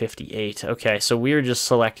 158. Okay, so we were just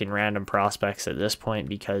selecting random prospects at this point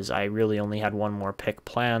because I really only had one more pick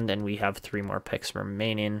planned and we have 3 more picks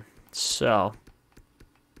remaining. So,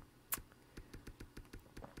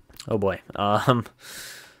 oh boy.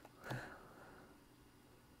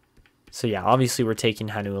 So yeah, obviously we're taking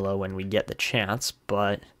Hanula when we get the chance,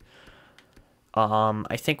 but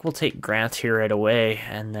I think we'll take Grant here right away,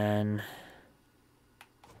 and then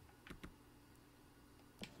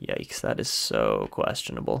yikes, that is so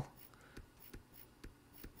questionable.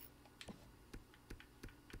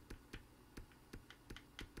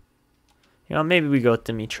 You know, maybe we go with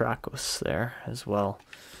Dimitrakos there as well.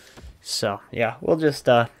 So yeah, we'll just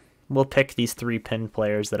we'll pick these 3 pinned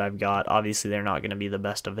players that I've got. Obviously, they're not going to be the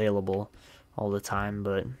best available all the time,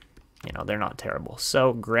 but you know, they're not terrible.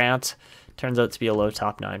 So Grant turns out to be a low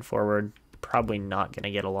top 9 forward. Probably not going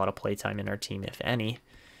to get a lot of playtime in our team, if any.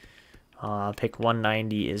 Pick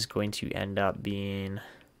 190 is going to end up being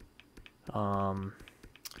Hanula,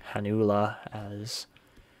 as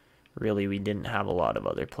really we didn't have a lot of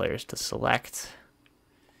other players to select.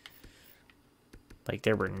 Like,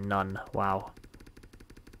 there were none. Wow.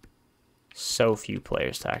 So few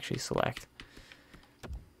players to actually select.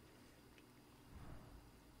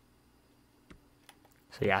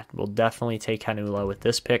 So yeah, we'll definitely take Hanula with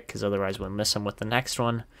this pick, because otherwise we'll miss him with the next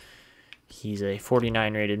one. He's a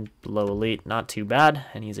 49 rated below elite, not too bad,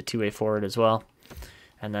 and he's a 2-way forward as well.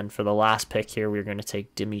 And then for the last pick here, we're going to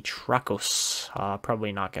take Dimitrakos.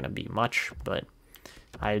 Probably not going to be much, but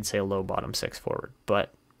I'd say a low bottom 6 forward.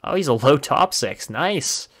 But oh, he's a low top 6.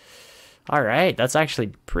 Nice. All right, that's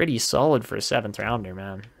actually pretty solid for a 7th rounder,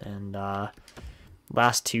 man. And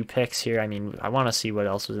last 2 picks here. I mean, I want to see what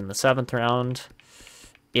else was in the 7th round,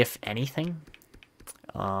 if anything.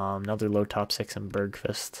 Another low top 6 in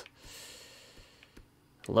Bergqvist.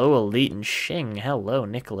 Low elite and Shing. Hello,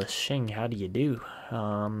 Nicholas Shing. How do you do?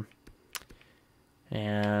 And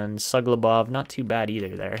Suglobov, not too bad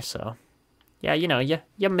either there. So, yeah, you know,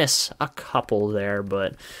 you miss a couple there,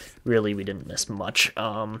 but really we didn't miss much.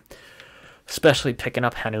 Especially picking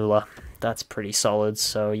up Hanula. That's pretty solid.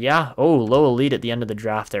 So, yeah. Oh, low elite at the end of the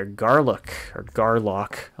draft there. Garlock.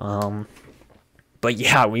 But,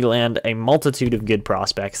 yeah, we land a multitude of good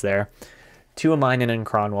prospects there. Tuomainen and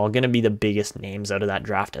Cronwall going to be the biggest names out of that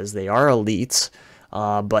draft, as they are elites.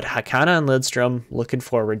 But Hakana and Lidstrom, looking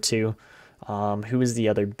forward to. Who was the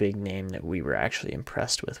other big name that we were actually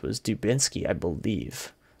impressed with? Was Dubinsky, I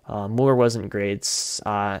believe. Moore wasn't great.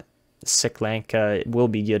 Siklanka will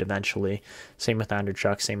be good eventually. Same with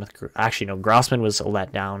Andrechuk. Same with... Actually, no, Grossman was a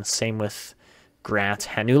letdown. Same with Grant.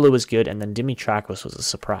 Hanula was good, and then Dimitrakos was a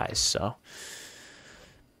surprise. So,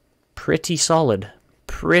 pretty solid.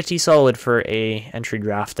 Pretty solid for a entry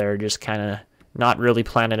draft there. Just kind of not really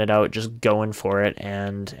planning it out, just going for it,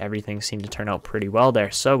 and everything seemed to turn out pretty well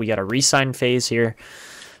there. So we got a re-sign phase here.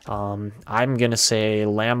 I'm going to say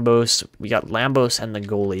Lambos. We got Lambos and the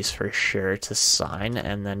goalies for sure to sign,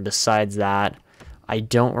 and then besides that, I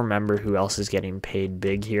don't remember who else is getting paid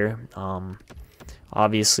big here.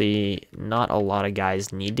 Obviously, not a lot of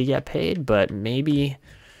guys need to get paid, but maybe...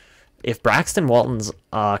 If Braxton Walton's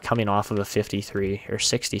coming off of a 53 or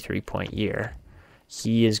 63 point year,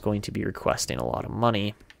 he is going to be requesting a lot of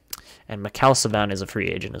money. And Mikhail Savan is a free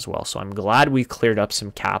agent as well. So I'm glad we cleared up some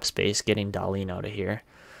cap space getting Dahlin out of here.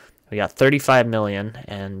 We got $35 million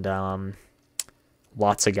and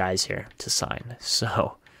lots of guys here to sign.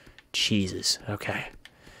 So, Jesus. Okay.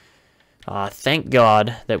 Thank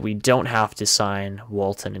God that we don't have to sign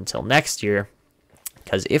Walton until next year.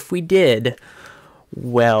 Because if we did...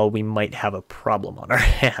 well, we might have a problem on our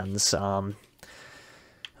hands.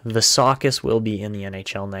 Vasakis will be in the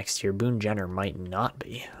NHL next year. Boone Jenner might not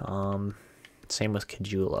be. Same with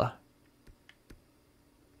Kajula.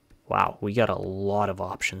 Wow, we got a lot of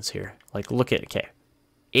options here. Like, look at, okay,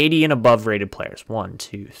 80 and above rated players. 1,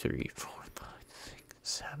 2, 3, 4, 5, 6,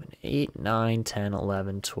 7, 8, 9, 10,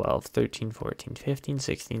 11, 12, 13, 14, 15,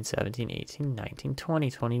 16, 17, 18, 19,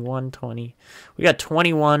 20, 21, 20. We got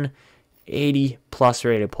 21 80 plus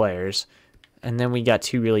rated players, and then we got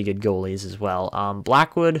 2 really good goalies as well.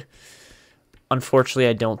 Blackwood, unfortunately,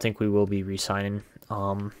 I don't think we will be re-signing.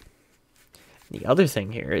 The other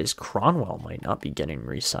thing here is Cronwell might not be getting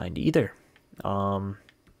re-signed either. Or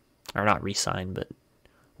not re-signed, but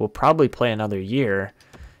we'll probably play another year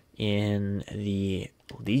in the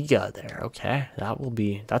Liga there. Okay,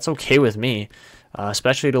 that's okay with me.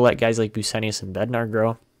 especially to let guys like Etanyos and Bednar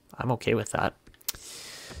grow. I'm okay with that.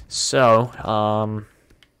 So,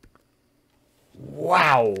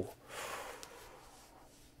 wow.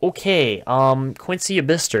 Okay, Quincy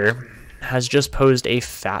Abister has just posed a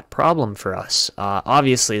fat problem for us.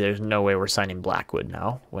 Obviously, there's no way we're signing Blackwood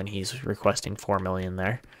now when he's requesting $4 million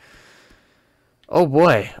there. Oh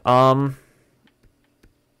boy,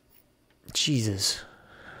 Jesus.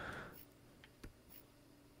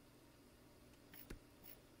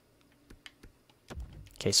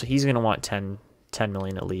 Okay, so he's gonna want 10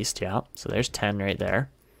 million at least, yeah. So there's 10 right there.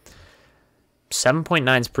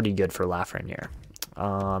 7.9 is pretty good for Lafreniere.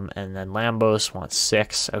 And then Lambos wants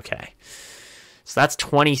 6. Okay. So that's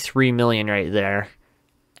 23 million right there.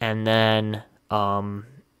 And then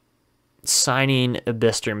signing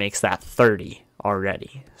Abister makes that 30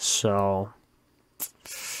 already. So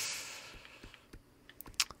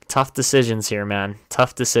tough decisions here, man.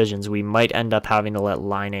 Tough decisions. We might end up having to let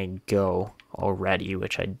Line go already,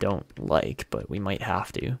 which I don't like, but we might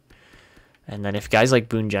have to. And then if guys like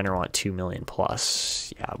Boone Jenner want 2 million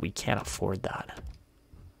plus, yeah, we can't afford that.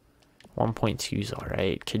 1.2 is all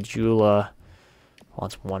right. Kajula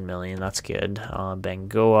wants 1 million. That's good.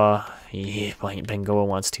 Bengoa, yeah, Bengoa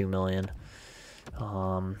wants 2 million.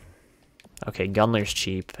 Okay, Gunler's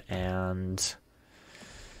cheap, and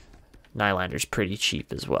Nylander's pretty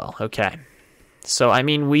cheap as well. Okay, so I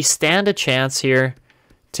mean, we stand a chance here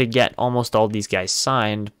to get almost all these guys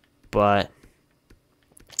signed, but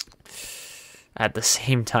at the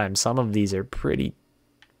same time, some of these are pretty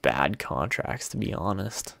bad contracts, to be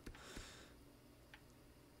honest.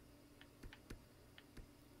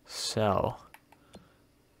 So,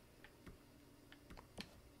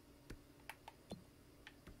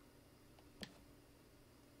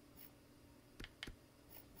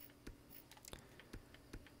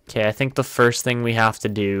 okay, I think the first thing we have to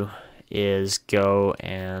do is go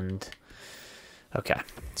and, okay,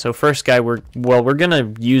 so first guy, we're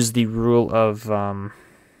gonna use the rule of what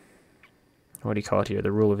do you call it here,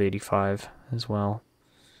 the rule of 85 as well.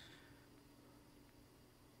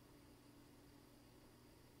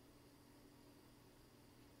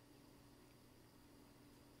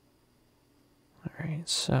 All right,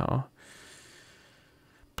 so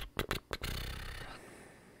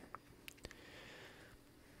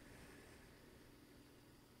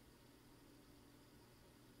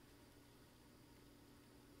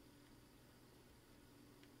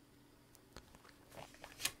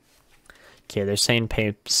okay, they're saying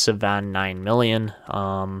pay Savan 9 million.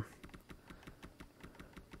 I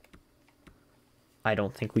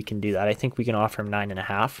don't think we can do that. I think we can offer him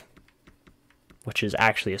 9.5, which is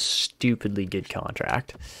actually a stupidly good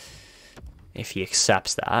contract if he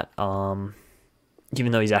accepts that. Even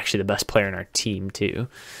though he's actually the best player in our team too.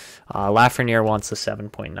 Lafreniere wants the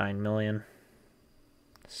 7.9 million.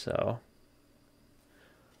 So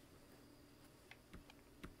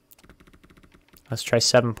let's try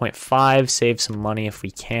 7.5, save some money if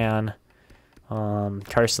we can.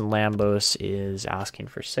 Carson Lambos is asking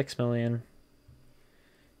for 6 million.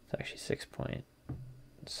 It's actually 6.75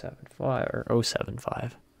 or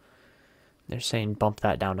 0.75. They're saying bump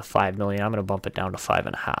that down to 5 million. I'm going to bump it down to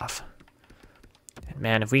 5.5. And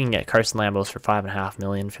man, if we can get Carson Lambos for 5.5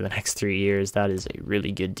 million for the next 3 years, that is a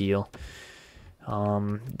really good deal.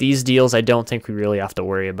 These deals I don't think we really have to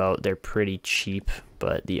worry about. They're pretty cheap,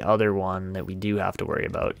 but the other one that we do have to worry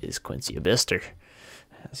about is Quincy Abister,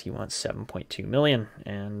 as he wants 7.2 million,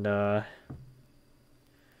 and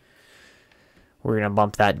we're going to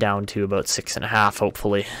bump that down to about 6.5,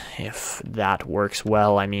 hopefully, if that works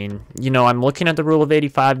well. I mean, you know, I'm looking at the rule of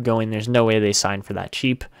 85 going, there's no way they sign for that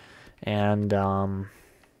cheap, and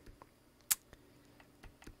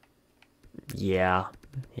yeah,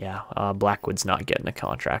 Blackwood's not getting a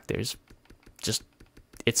contract. There's just,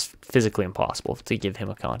 it's physically impossible to give him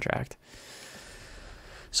a contract.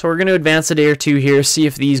 So we're going to advance a day or two here, see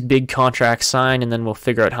if these big contracts sign, and then we'll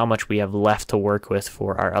figure out how much we have left to work with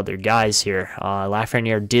for our other guys here.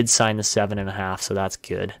 Lafreniere did sign the 7.5, so that's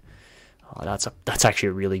good. That's actually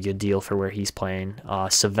a really good deal for where he's playing.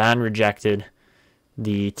 Savan rejected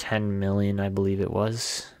the 10 million, I believe it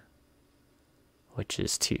was, which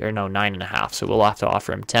is 9.5. So we'll have to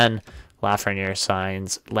offer him 10. Lafreniere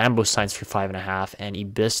signs, Lambo signs for 5.5, and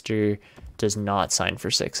Abister does not sign for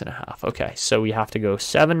 6.5. Okay, so we have to go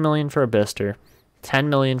 7 million for Abister, 10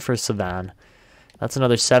 million for Savan. That's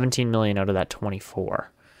another 17 million out of that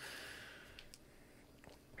 24.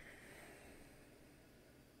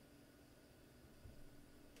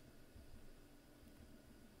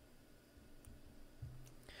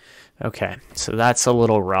 Okay, so that's a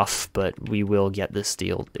little rough, but we will get this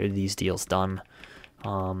deal or these deals done.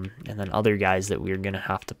 And then other guys that we're going to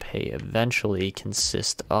have to pay eventually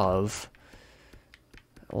consist of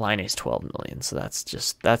Line is 12 million. So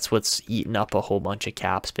that's what's eating up a whole bunch of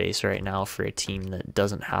cap space right now for a team that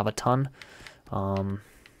doesn't have a ton.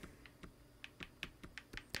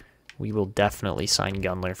 We will definitely sign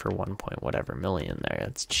Gunler for 1 point whatever million there.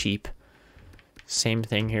 That's cheap. Same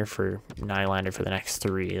thing here for Nylander for the next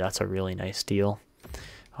 3. That's a really nice deal.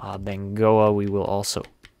 Bengoa, we will also...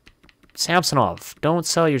 Samsonov, don't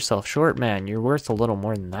sell yourself short, man. You're worth a little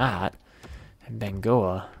more than that. And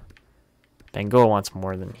Bengoa wants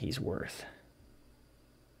more than he's worth.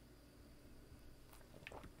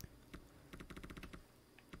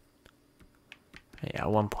 Yeah,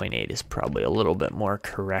 1.8 is probably a little bit more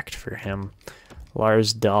correct for him.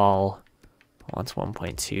 Lars Dahl wants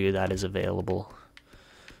 1.2. That is available.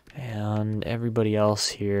 And everybody else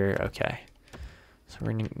here, okay. So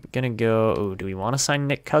we're going to go... Oh, do we want to sign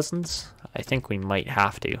Nick Cousins? I think we might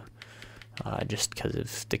have to. Just because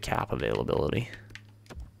of the cap availability.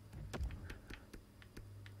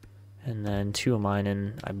 And then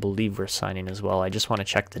Tuomainen, I believe we're signing as well. I just want to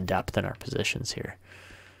check the depth in our positions here.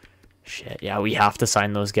 Shit, yeah, we have to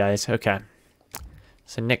sign those guys. Okay.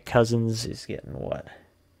 So Nick Cousins is getting what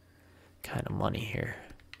kind of money here?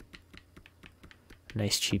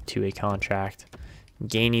 Nice cheap 2-way contract.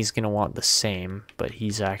 Gainey's going to want the same, but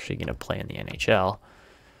he's actually going to play in the NHL.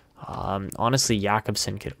 Honestly,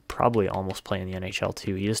 Jakobsen could probably almost play in the NHL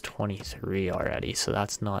too. He is 23 already, so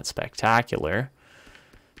that's not spectacular.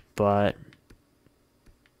 But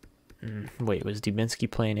wait, was Dubinsky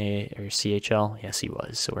playing A or CHL? Yes, he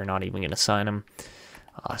was. So we're not even going to sign him.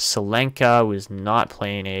 Salenka was not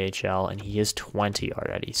playing AHL, and he is 20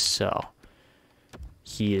 already. So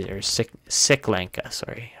he is, or Siklenka,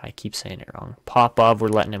 sorry, I keep saying it wrong. Popov, we're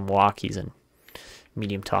letting him walk. He's in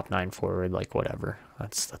medium top 9 forward, like whatever.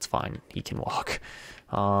 That's fine. He can walk.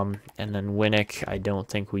 And then Winnick, I don't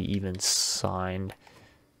think we even signed.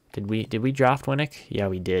 Did we draft Winnick? Yeah,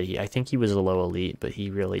 we did. I think he was a low elite, but he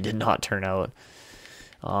really did not turn out.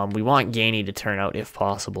 We want Gainey to turn out if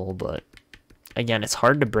possible, but again, it's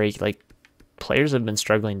hard to break. Like, players have been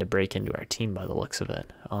struggling to break into our team by the looks of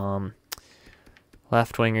it.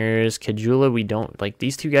 Left wingers, Kajula, we don't like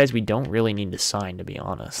these two guys. We don't really need to sign, to be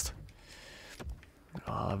honest.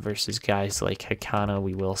 Versus guys like Hakana,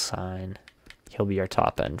 we will sign. He'll be our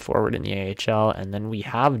top end forward in the AHL, and then we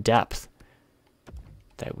have depth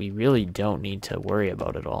that we really don't need to worry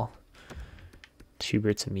about at all.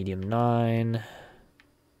 Schubert's a medium 9.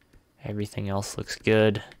 Everything else looks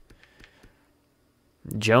good.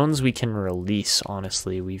 Jones we can release,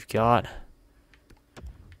 honestly. We've got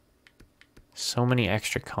so many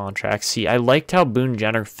extra contracts. See, I liked how Boone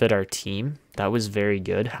Jenner fit our team. That was very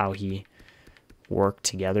good, how he worked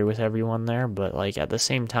together with everyone there. But like at the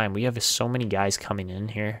same time, we have so many guys coming in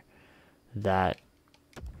here that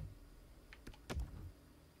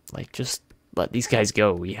like just let these guys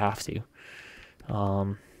go. We have to.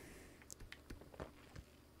 So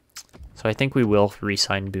I think we will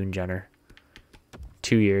re-sign Boone Jenner.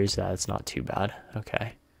 2 years, that's not too bad.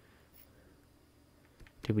 Okay.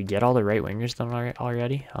 Did we get all the right wingers done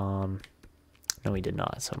already? No, we did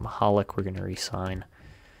not. So Mahalik, we're going to re-sign.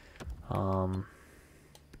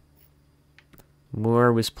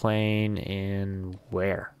 Moore was playing in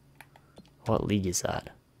where? What league is that?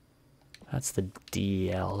 That's the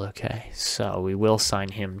DEL. Okay, so we will sign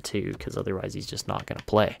him too, because otherwise he's just not going to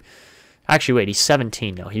play. Actually, wait, he's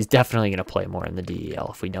 17 now. He's definitely going to play more in the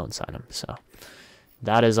DEL if we don't sign him. So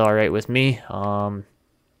that is all right with me.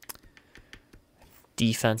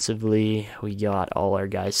 Defensively, we got all our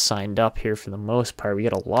guys signed up here for the most part. We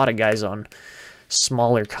got a lot of guys on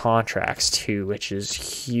smaller contracts too, which is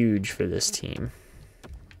huge for this team.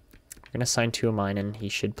 We're going to sign Tuomainen. He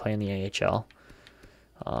should play in the AHL.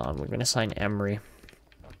 We're going to sign Emery.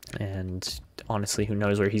 And honestly, who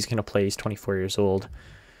knows where he's going to play. He's 24 years old.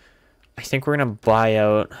 I think we're going to buy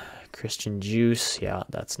out Christian Juice. Yeah,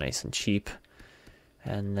 that's nice and cheap.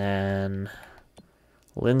 And then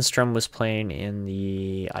Lindstrom was playing in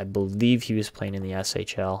the... I believe he was playing in the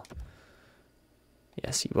SHL.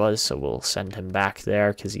 Yes, he was. So we'll send him back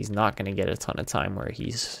there because he's not going to get a ton of time where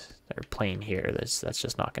he's playing here. That's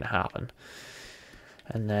just not going to happen.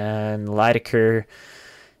 And then Leidecker,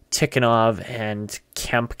 Tikhonov, and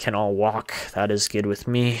Kemp can all walk. That is good with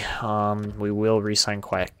me. We will re-sign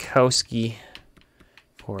Kwiatkowski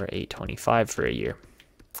for $825 for a year.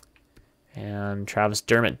 And Travis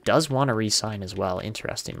Dermott does want to re-sign as well,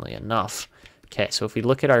 interestingly enough. Okay, so if we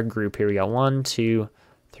look at our group here, we got 1, 2,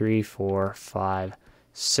 3, 4, 5,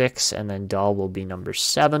 6, and then Dahl will be number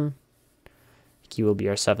 7. He will be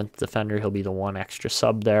our 7th defender. He'll be the one extra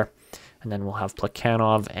sub there. And then we'll have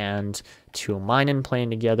Plekhanov and Tuomainen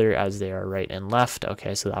playing together as they are right and left.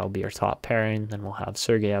 Okay, so that'll be our top pairing. Then we'll have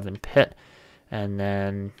Sergeyev and Pitt. And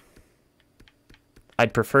then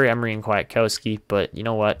I'd prefer Emery and Kwiatkowski, but you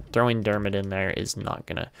know what? Throwing Dermott in there is not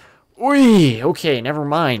going to... Oy! Okay, never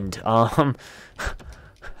mind.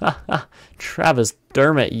 Travis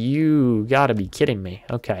Dermott, you gotta be kidding me.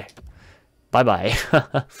 Okay. Bye-bye.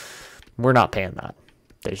 We're not paying that.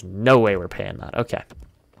 There's no way we're paying that. Okay.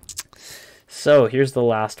 So here's the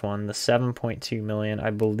last one, the 7.2 million. I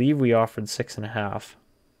believe we offered 6.5.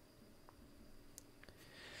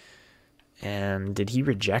 And did he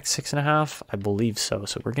reject 6.5? I believe so.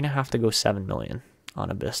 So we're gonna have to go 7 million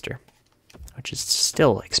on a Bister, which is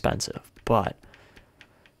still expensive, but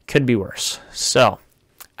could be worse. So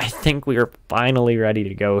I think we are finally ready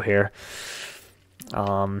to go here.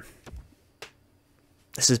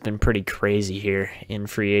 This has been pretty crazy here in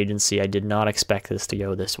free agency. I did not expect this to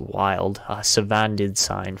go this wild. Savan did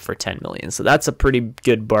sign for 10 million, so that's a pretty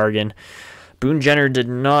good bargain. Boone Jenner did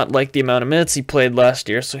not like the amount of minutes he played last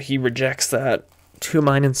year, so he rejects that.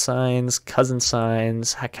 Tuomainen signs, Cousin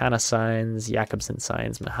signs, Hakana signs, Jakobsen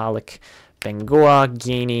signs, Mihalik, Bengoa,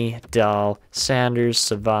 Gini, Dahl, Sanders,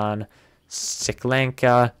 Savan,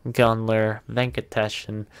 Siklenka, Gunler,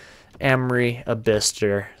 Venkateshan, Emery,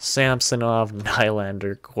 Abister, Samsonov,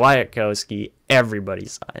 Nylander, Kwiatkowski, everybody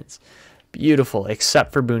signs. Beautiful,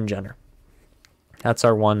 except for Boone Jenner. That's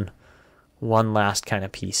our one last kind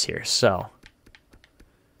of piece here. So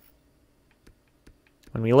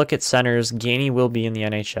when we look at centers, Gainey will be in the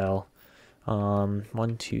NHL.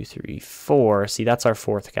 1, 2, 3, 4. See, that's our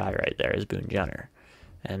fourth guy right there is Boone Jenner.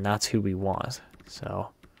 And that's who we want. So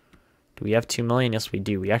do we have 2 million? Yes, we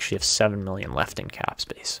do. We actually have 7 million left in cap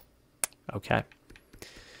space. Okay.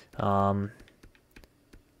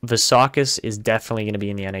 Vasakis is definitely going to be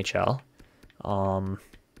in the NHL.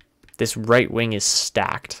 This right wing is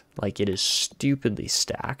stacked. Like, it is stupidly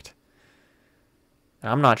stacked.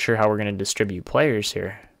 I'm not sure how we're going to distribute players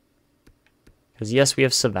here. Because, yes, we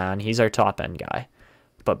have Savan. He's our top-end guy.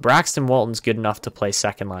 But Braxton Walton's good enough to play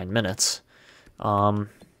second-line minutes.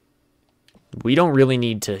 We don't really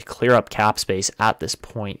need to clear up cap space at this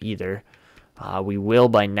point either. We will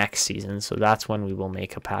by next season, so that's when we will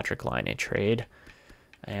make a Patrick Laine trade.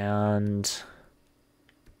 And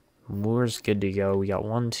Moore's good to go. We got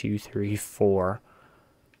 1, 2, 3, 4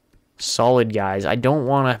 solid guys. I don't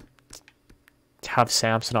want to have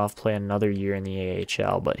Samsonov play another year in the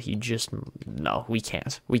AHL, but he just... No, we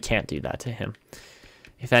can't. We can't do that to him.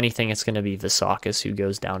 If anything, it's going to be Vasakis who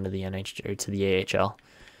goes down to the NHL, to the AHL.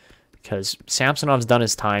 Because Samsonov's done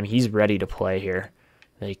his time. He's ready to play here.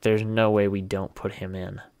 Like, there's no way we don't put him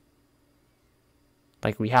in.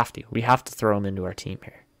 Like, we have to. We have to throw him into our team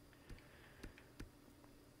here.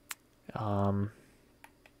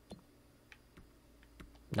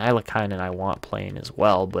 Nylakainen I want playing as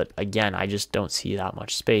well, but again, I just don't see that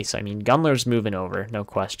much space. I mean, Gunler's moving over, no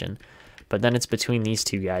question. But then it's between these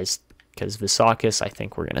two guys, because Vasakis I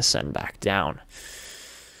think we're going to send back down.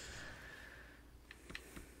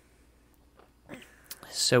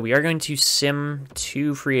 So we are going to sim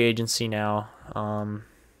to free agency now.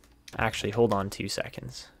 Actually, hold on 2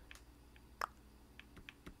 seconds.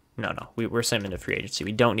 No, we're simming to free agency.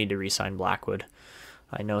 We don't need to re-sign Blackwood.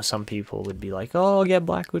 I know some people would be like, oh, get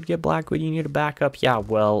Blackwood, you need a backup. Yeah,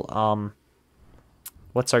 well,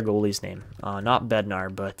 what's our goalie's name? Not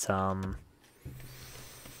Bednar, but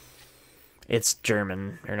it's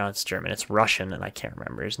German, or not it's German, it's Russian, and I can't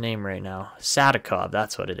remember his name right now. Sadikov,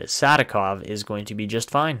 that's what it is. Sadikov is going to be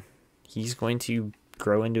just fine. He's going to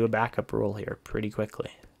grow into a backup role here pretty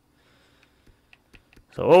quickly.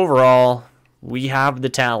 So overall, we have the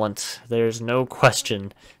talent. There's no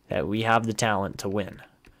question that we have the talent to win.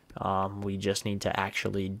 We just need to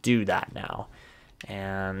actually do that now.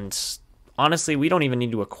 And honestly, we don't even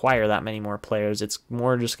need to acquire that many more players. It's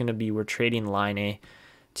more just going to be we're trading Laine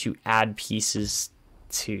to add pieces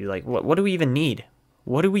to, like, what do we even need?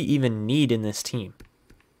 What do we even need in this team?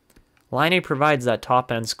 Laine provides that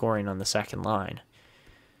top-end scoring on the second line.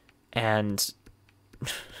 And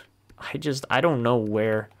I don't know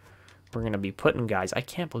where we're going to be putting guys. I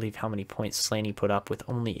can't believe how many points Slaney put up with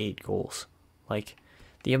only 8 goals. Like,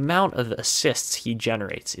 the amount of assists he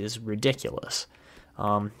generates is ridiculous.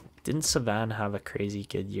 Didn't Savan have a crazy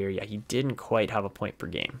good year? Yeah, he didn't quite have a point per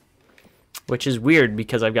game. Which is weird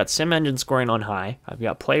because I've got Sim Engine scoring on high. I've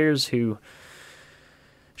got players who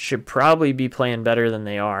should probably be playing better than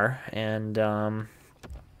they are. And I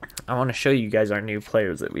want to show you guys our new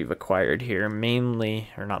players that we've acquired here. Namely,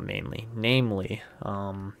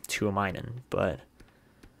 Tuomainen. But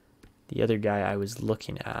The other guy I was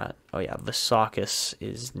looking at, oh yeah, Vasakis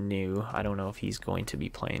is new. I don't know if he's going to be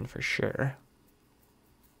playing for sure.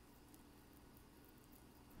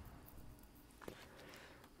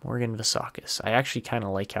 Morgan Vasakis. I actually kind of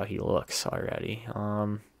like how he looks already.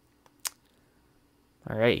 All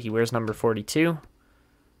right, he wears number 42.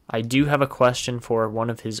 I do have a question for one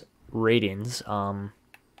of his ratings.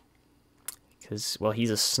 Because, well, he's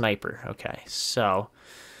a sniper. Okay, so...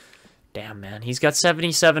 Damn, man. He's got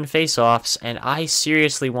 77 face-offs, and I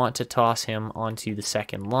seriously want to toss him onto the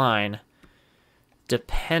second line,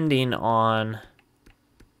 depending on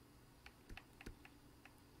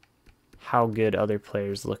how good other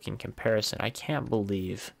players look in comparison. I can't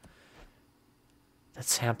believe that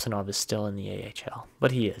Samsonov is still in the AHL,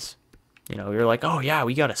 but he is. You know, you're like, oh, yeah,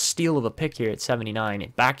 we got a steal of a pick here at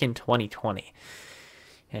 79 back in 2020,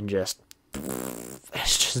 and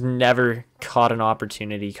it's just never caught an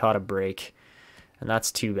opportunity, caught a break, and that's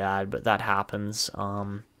too bad, but that happens.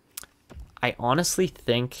 I honestly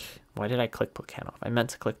think, why did I click Plekhanov? I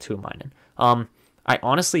meant to click Tuomainen. I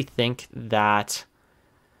honestly think that,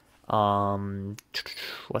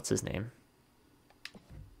 what's his name?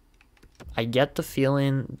 I get the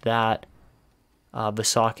feeling that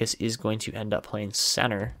Vasakis is going to end up playing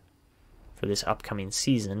center for this upcoming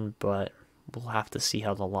season, but we'll have to see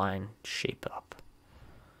how the line shape up.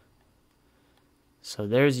 So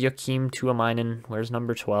there's Joakim Tuomainen. Where's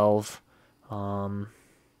number 12?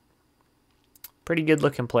 Pretty good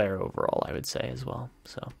looking player overall, I would say as well.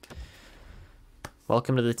 So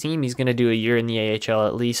welcome to the team. He's going to do a year in the AHL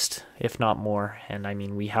at least, if not more. And I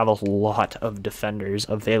mean, we have a lot of defenders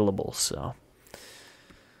available, so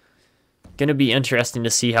going to be interesting to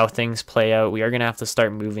see how things play out. We are going to have to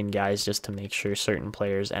start moving guys just to make sure certain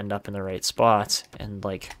players end up in the right spots. And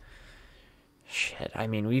like, shit, I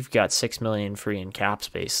mean, we've got $6 million free in cap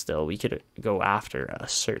space still. We could go after a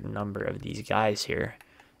certain number of these guys here,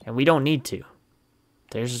 and we don't need to.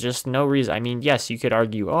 There's just no reason. I mean, yes, you could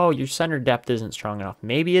argue, oh, your center depth isn't strong enough.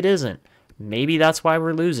 Maybe it isn't. Maybe that's why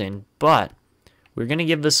we're losing. But we're going to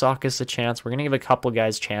give Vasakis a chance. We're going to give a couple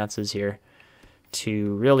guys chances here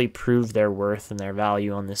to really prove their worth and their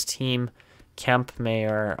value on this team. Kemp,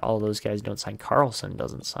 Mayer, all those guys don't sign. Carlson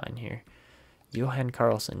doesn't sign here. Johan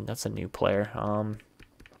Carlson, that's a new player.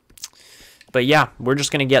 But yeah, we're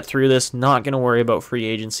just going to get through this. Not going to worry about free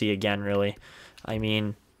agency again, really. I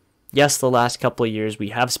mean, yes, the last couple of years we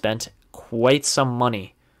have spent quite some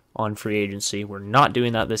money on free agency. We're not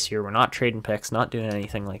doing that this year. We're not trading picks, not doing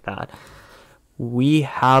anything like that. We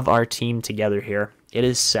have our team together here. It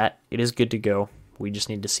is set. It is good to go. We just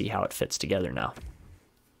need to see how it fits together now.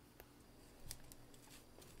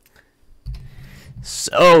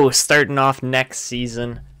 So, starting off next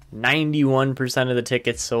season, 91% of the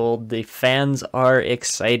tickets sold. The fans are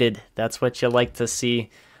excited. That's what you like to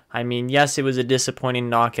see. I mean, yes, it was a disappointing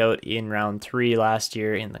knockout in round 3 last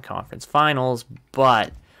year in the conference finals,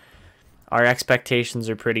 but our expectations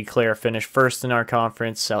are pretty clear. Finish first in our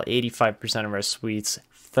conference, sell 85% of our suites,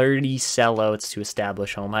 30 sellouts to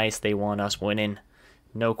establish home ice. They want us winning.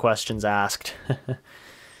 No questions asked.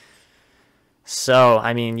 So,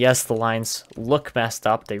 I mean, yes, the lines look messed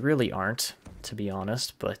up. They really aren't, to be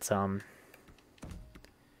honest, but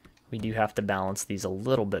we do have to balance these a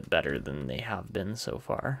little bit better than they have been so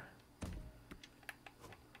far.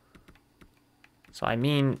 So, I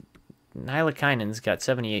mean, Nylakainen's got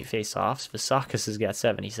 78 face-offs. Vasakis has got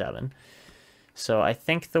 77. So, I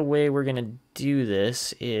think the way we're going to do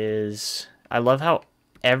this is... I love how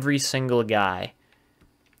every single guy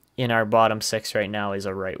in our bottom 6 right now is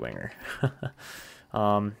a right winger.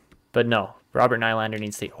 But no, Robert Nylander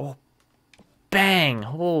needs to... Oh, bang!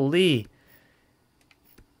 Holy...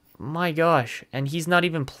 My gosh, and he's not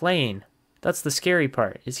even playing. That's the scary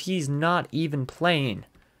part, is he's not even playing.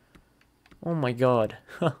 Oh my god.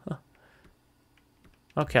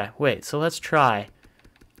 Okay, wait, so let's try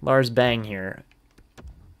Lars Bang here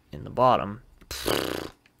in the bottom.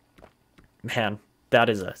 Man, that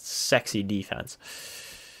is a sexy defense.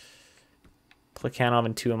 Plekhanov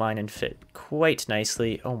and Tuomainen fit quite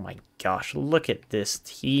nicely. Oh my gosh, look at this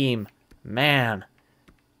team. Man.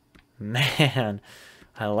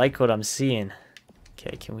 I like what I'm seeing.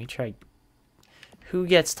 Okay, can we try... Who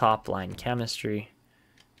gets top line? Chemistry.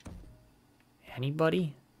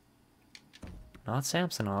 Anybody? Not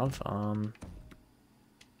Samsonov.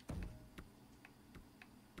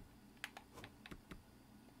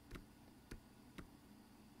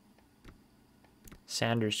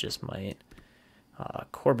 Sanders just might.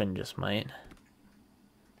 Corbin just might.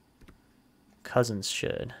 Cousins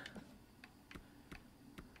should.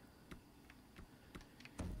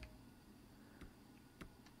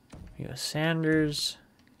 We got Sanders,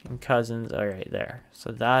 and Cousins. All right, there.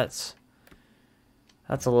 So that's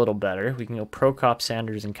a little better. We can go Prokop,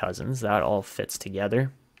 Sanders, and Cousins. That all fits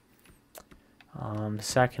together.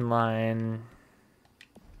 Second line,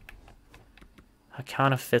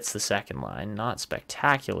 kind of fits the second line. Not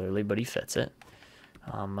spectacularly, but he fits it.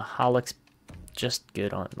 Halleck's just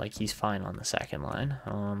good on, like, he's fine on the second line.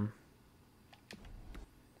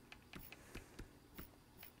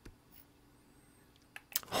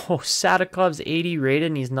 Oh, Sadakov's 80 rated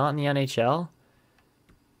and he's not in the NHL?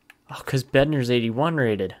 Oh, because Bednar's 81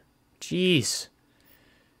 rated. Jeez.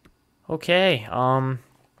 Okay,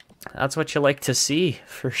 that's what you like to see,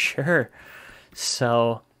 for sure.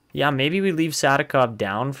 So, yeah, maybe we leave Sadakov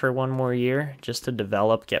down for one more year, just to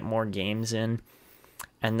develop, get more games in,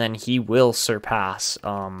 and then he will surpass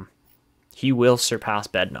Bednar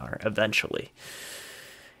eventually.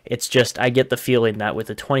 It's just, I get the feeling that with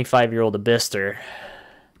a 25-year-old Abister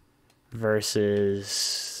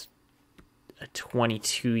versus a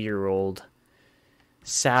 22-year-old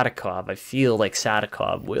Sadakov, I feel like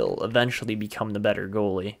Sadakov will eventually become the better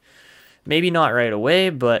goalie. Maybe not right away,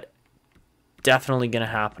 but definitely going to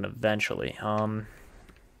happen eventually. So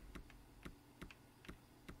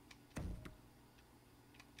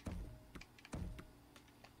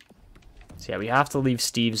yeah, we have to leave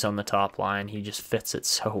Steves on the top line. He just fits it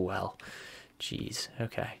so well. Jeez,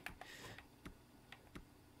 okay.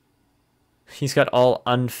 He's got all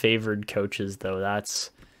unfavored coaches, though.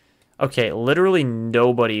 That's... Okay, literally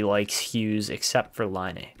nobody likes Hughes except for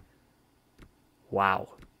Laine. Wow.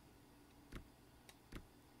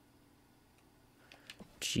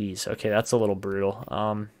 Jeez, okay, that's a little brutal.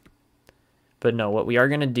 But no, what we are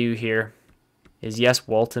going to do here is, yes,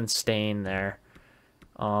 Walton's staying there.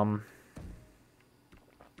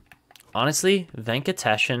 Honestly,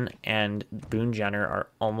 Venkateshin and Boone Jenner are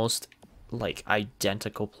almost like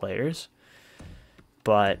identical players.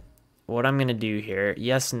 But what I'm going to do here,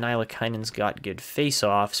 yes, Niilakainen's got good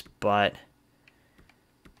face-offs, but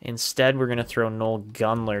instead we're going to throw Noel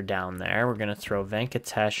Gunler down there. We're going to throw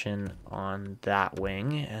Venkateshin on that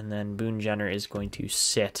wing, and then Boone Jenner is going to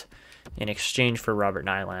sit in exchange for Robert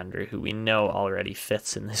Nylander, who we know already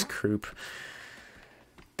fits in this group.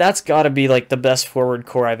 That's got to be like the best forward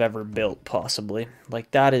core I've ever built, possibly. Like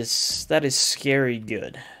that is scary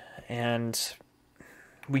good. And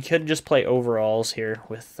we could just play overalls here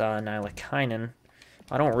with Niilakainen.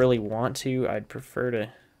 I don't really want to. I'd prefer to...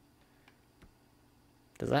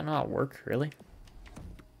 Does that not work, really?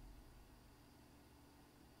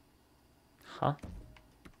 Huh?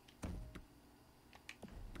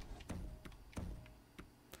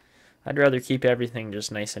 I'd rather keep everything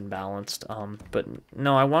just nice and balanced. But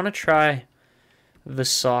no, I want to try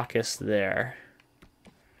Visakis there.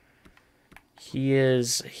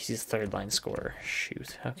 He's a third line scorer.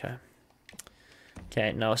 Shoot. Okay.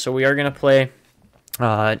 Okay, no, so we are going to play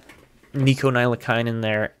Nico Niilakainen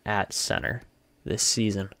there at center this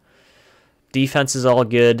season. Defense is all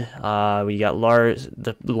good. We got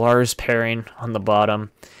the Lars pairing on the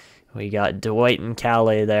bottom. We got Dwight and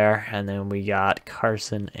Calais there, and then we got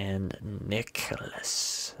Carson and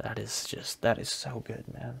Nicholas. That is so good,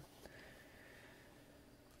 man.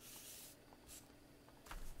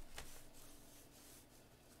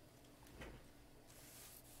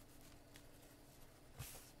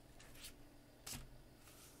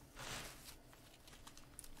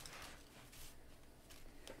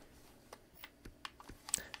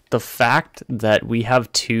 The fact that we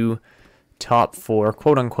have two top four,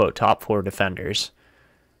 quote unquote, top four defenders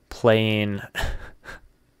playing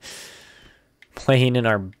in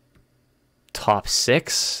our top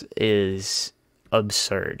six is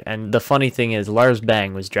absurd. And the funny thing is, Lars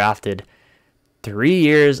Bang was drafted 3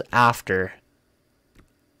 years after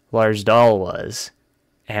Lars Dahl was,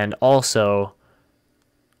 and also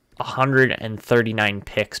 139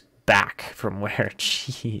 picks back from where,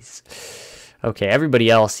 jeez. Okay,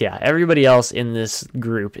 everybody else in this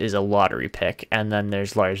group is a lottery pick, and then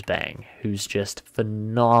there's Lars Bang, who's just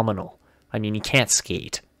phenomenal. I mean, he can't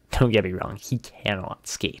skate. Don't get me wrong, he cannot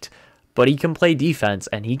skate. But he can play defense,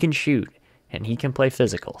 and he can shoot, and he can play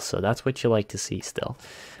physical, so that's what you like to see still.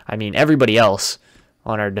 I mean, everybody else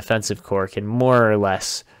on our defensive core can more or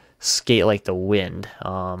less skate like the wind.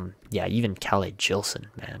 Yeah, even Kalle Gilson,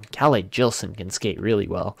 man. Kalle Gilson can skate really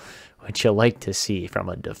well, which you like to see from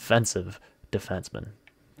a defensive defenseman.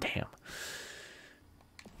 Damn.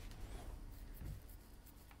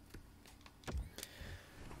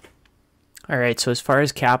 All right, so as far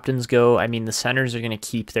as captains go, I mean, the centers are going to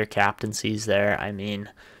keep their captaincies there. I mean,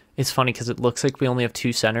 it's funny because it looks like we only have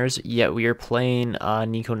two centers, yet we are playing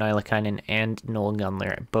Nico Niilakainen and Noel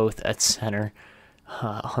Gunler both at center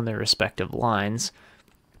on their respective lines.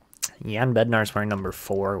 Jan Bednar's wearing number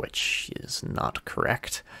 4, which is not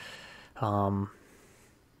correct. Let's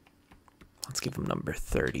give him number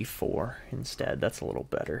 34 instead. That's a little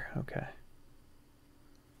better. Okay.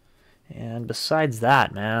 And besides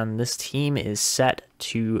that, man, this team is set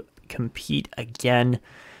to compete again.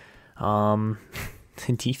 The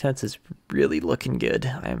defense is really looking good.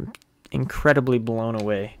 I'm incredibly blown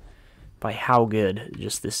away by how good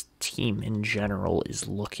just this team in general is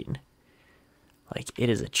looking. Like, it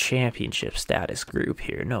is a championship status group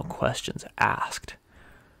here, no questions asked.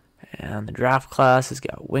 And the draft class has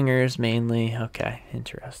got wingers mainly. Okay,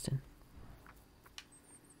 interesting.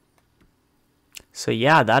 So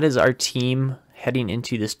yeah, that is our team heading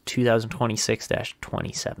into this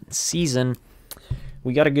 2026-27 season.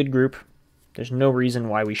 We got a good group. There's no reason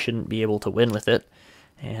why we shouldn't be able to win with it.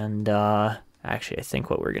 And actually, I think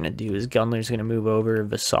what we're going to do is Gunler's going to move over.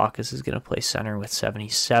 Vasakis is going to play center with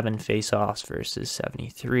 77 faceoffs versus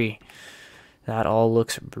 73. That all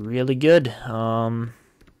looks really good.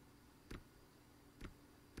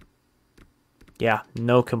 Yeah,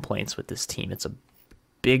 no complaints with this team. It's a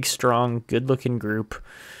big, strong, good-looking group.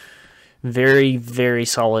 Very, very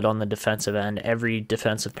solid on the defensive end. Every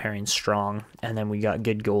defensive pairing strong. And then we got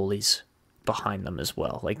good goalies behind them as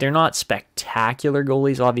well. Like, they're not spectacular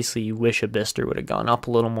goalies. Obviously, you wish a Bister would have gone up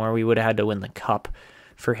a little more. We would have had to win the cup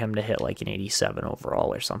for him to hit like an 87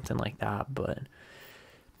 overall or something like that. But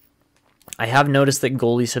I have noticed that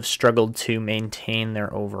goalies have struggled to maintain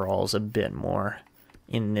their overalls a bit more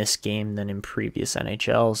in this game than in previous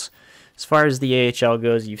NHLs. As far as the AHL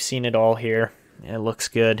goes, you've seen it all here. It looks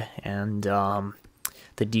good, and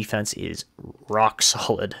the defense is rock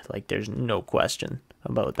solid. Like, there's no question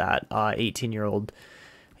about that. 18-year-old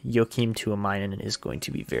Joakim Tuomainen is going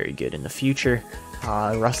to be very good in the future.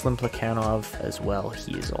 Ruslan Plekhanov as well.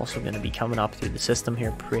 He is also going to be coming up through the system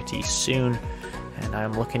here pretty soon, and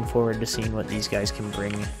I'm looking forward to seeing what these guys can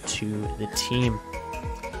bring to the team.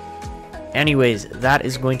 Anyways, that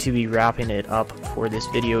is going to be wrapping it up for this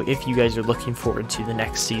video. If you guys are looking forward to the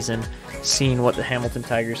next season, seeing what the Hamilton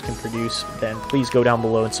Tigers can produce, then please go down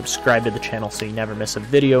below and subscribe to the channel so you never miss a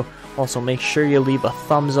video. Also, make sure you leave a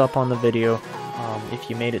thumbs up on the video if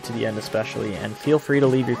you made it to the end especially, and feel free to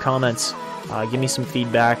leave your comments. Give me some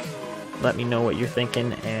feedback, let me know what you're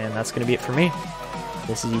thinking, and that's going to be it for me.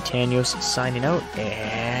 This is Etanyos signing out,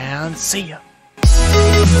 and see ya!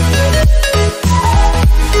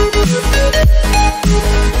 We'll be right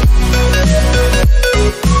back.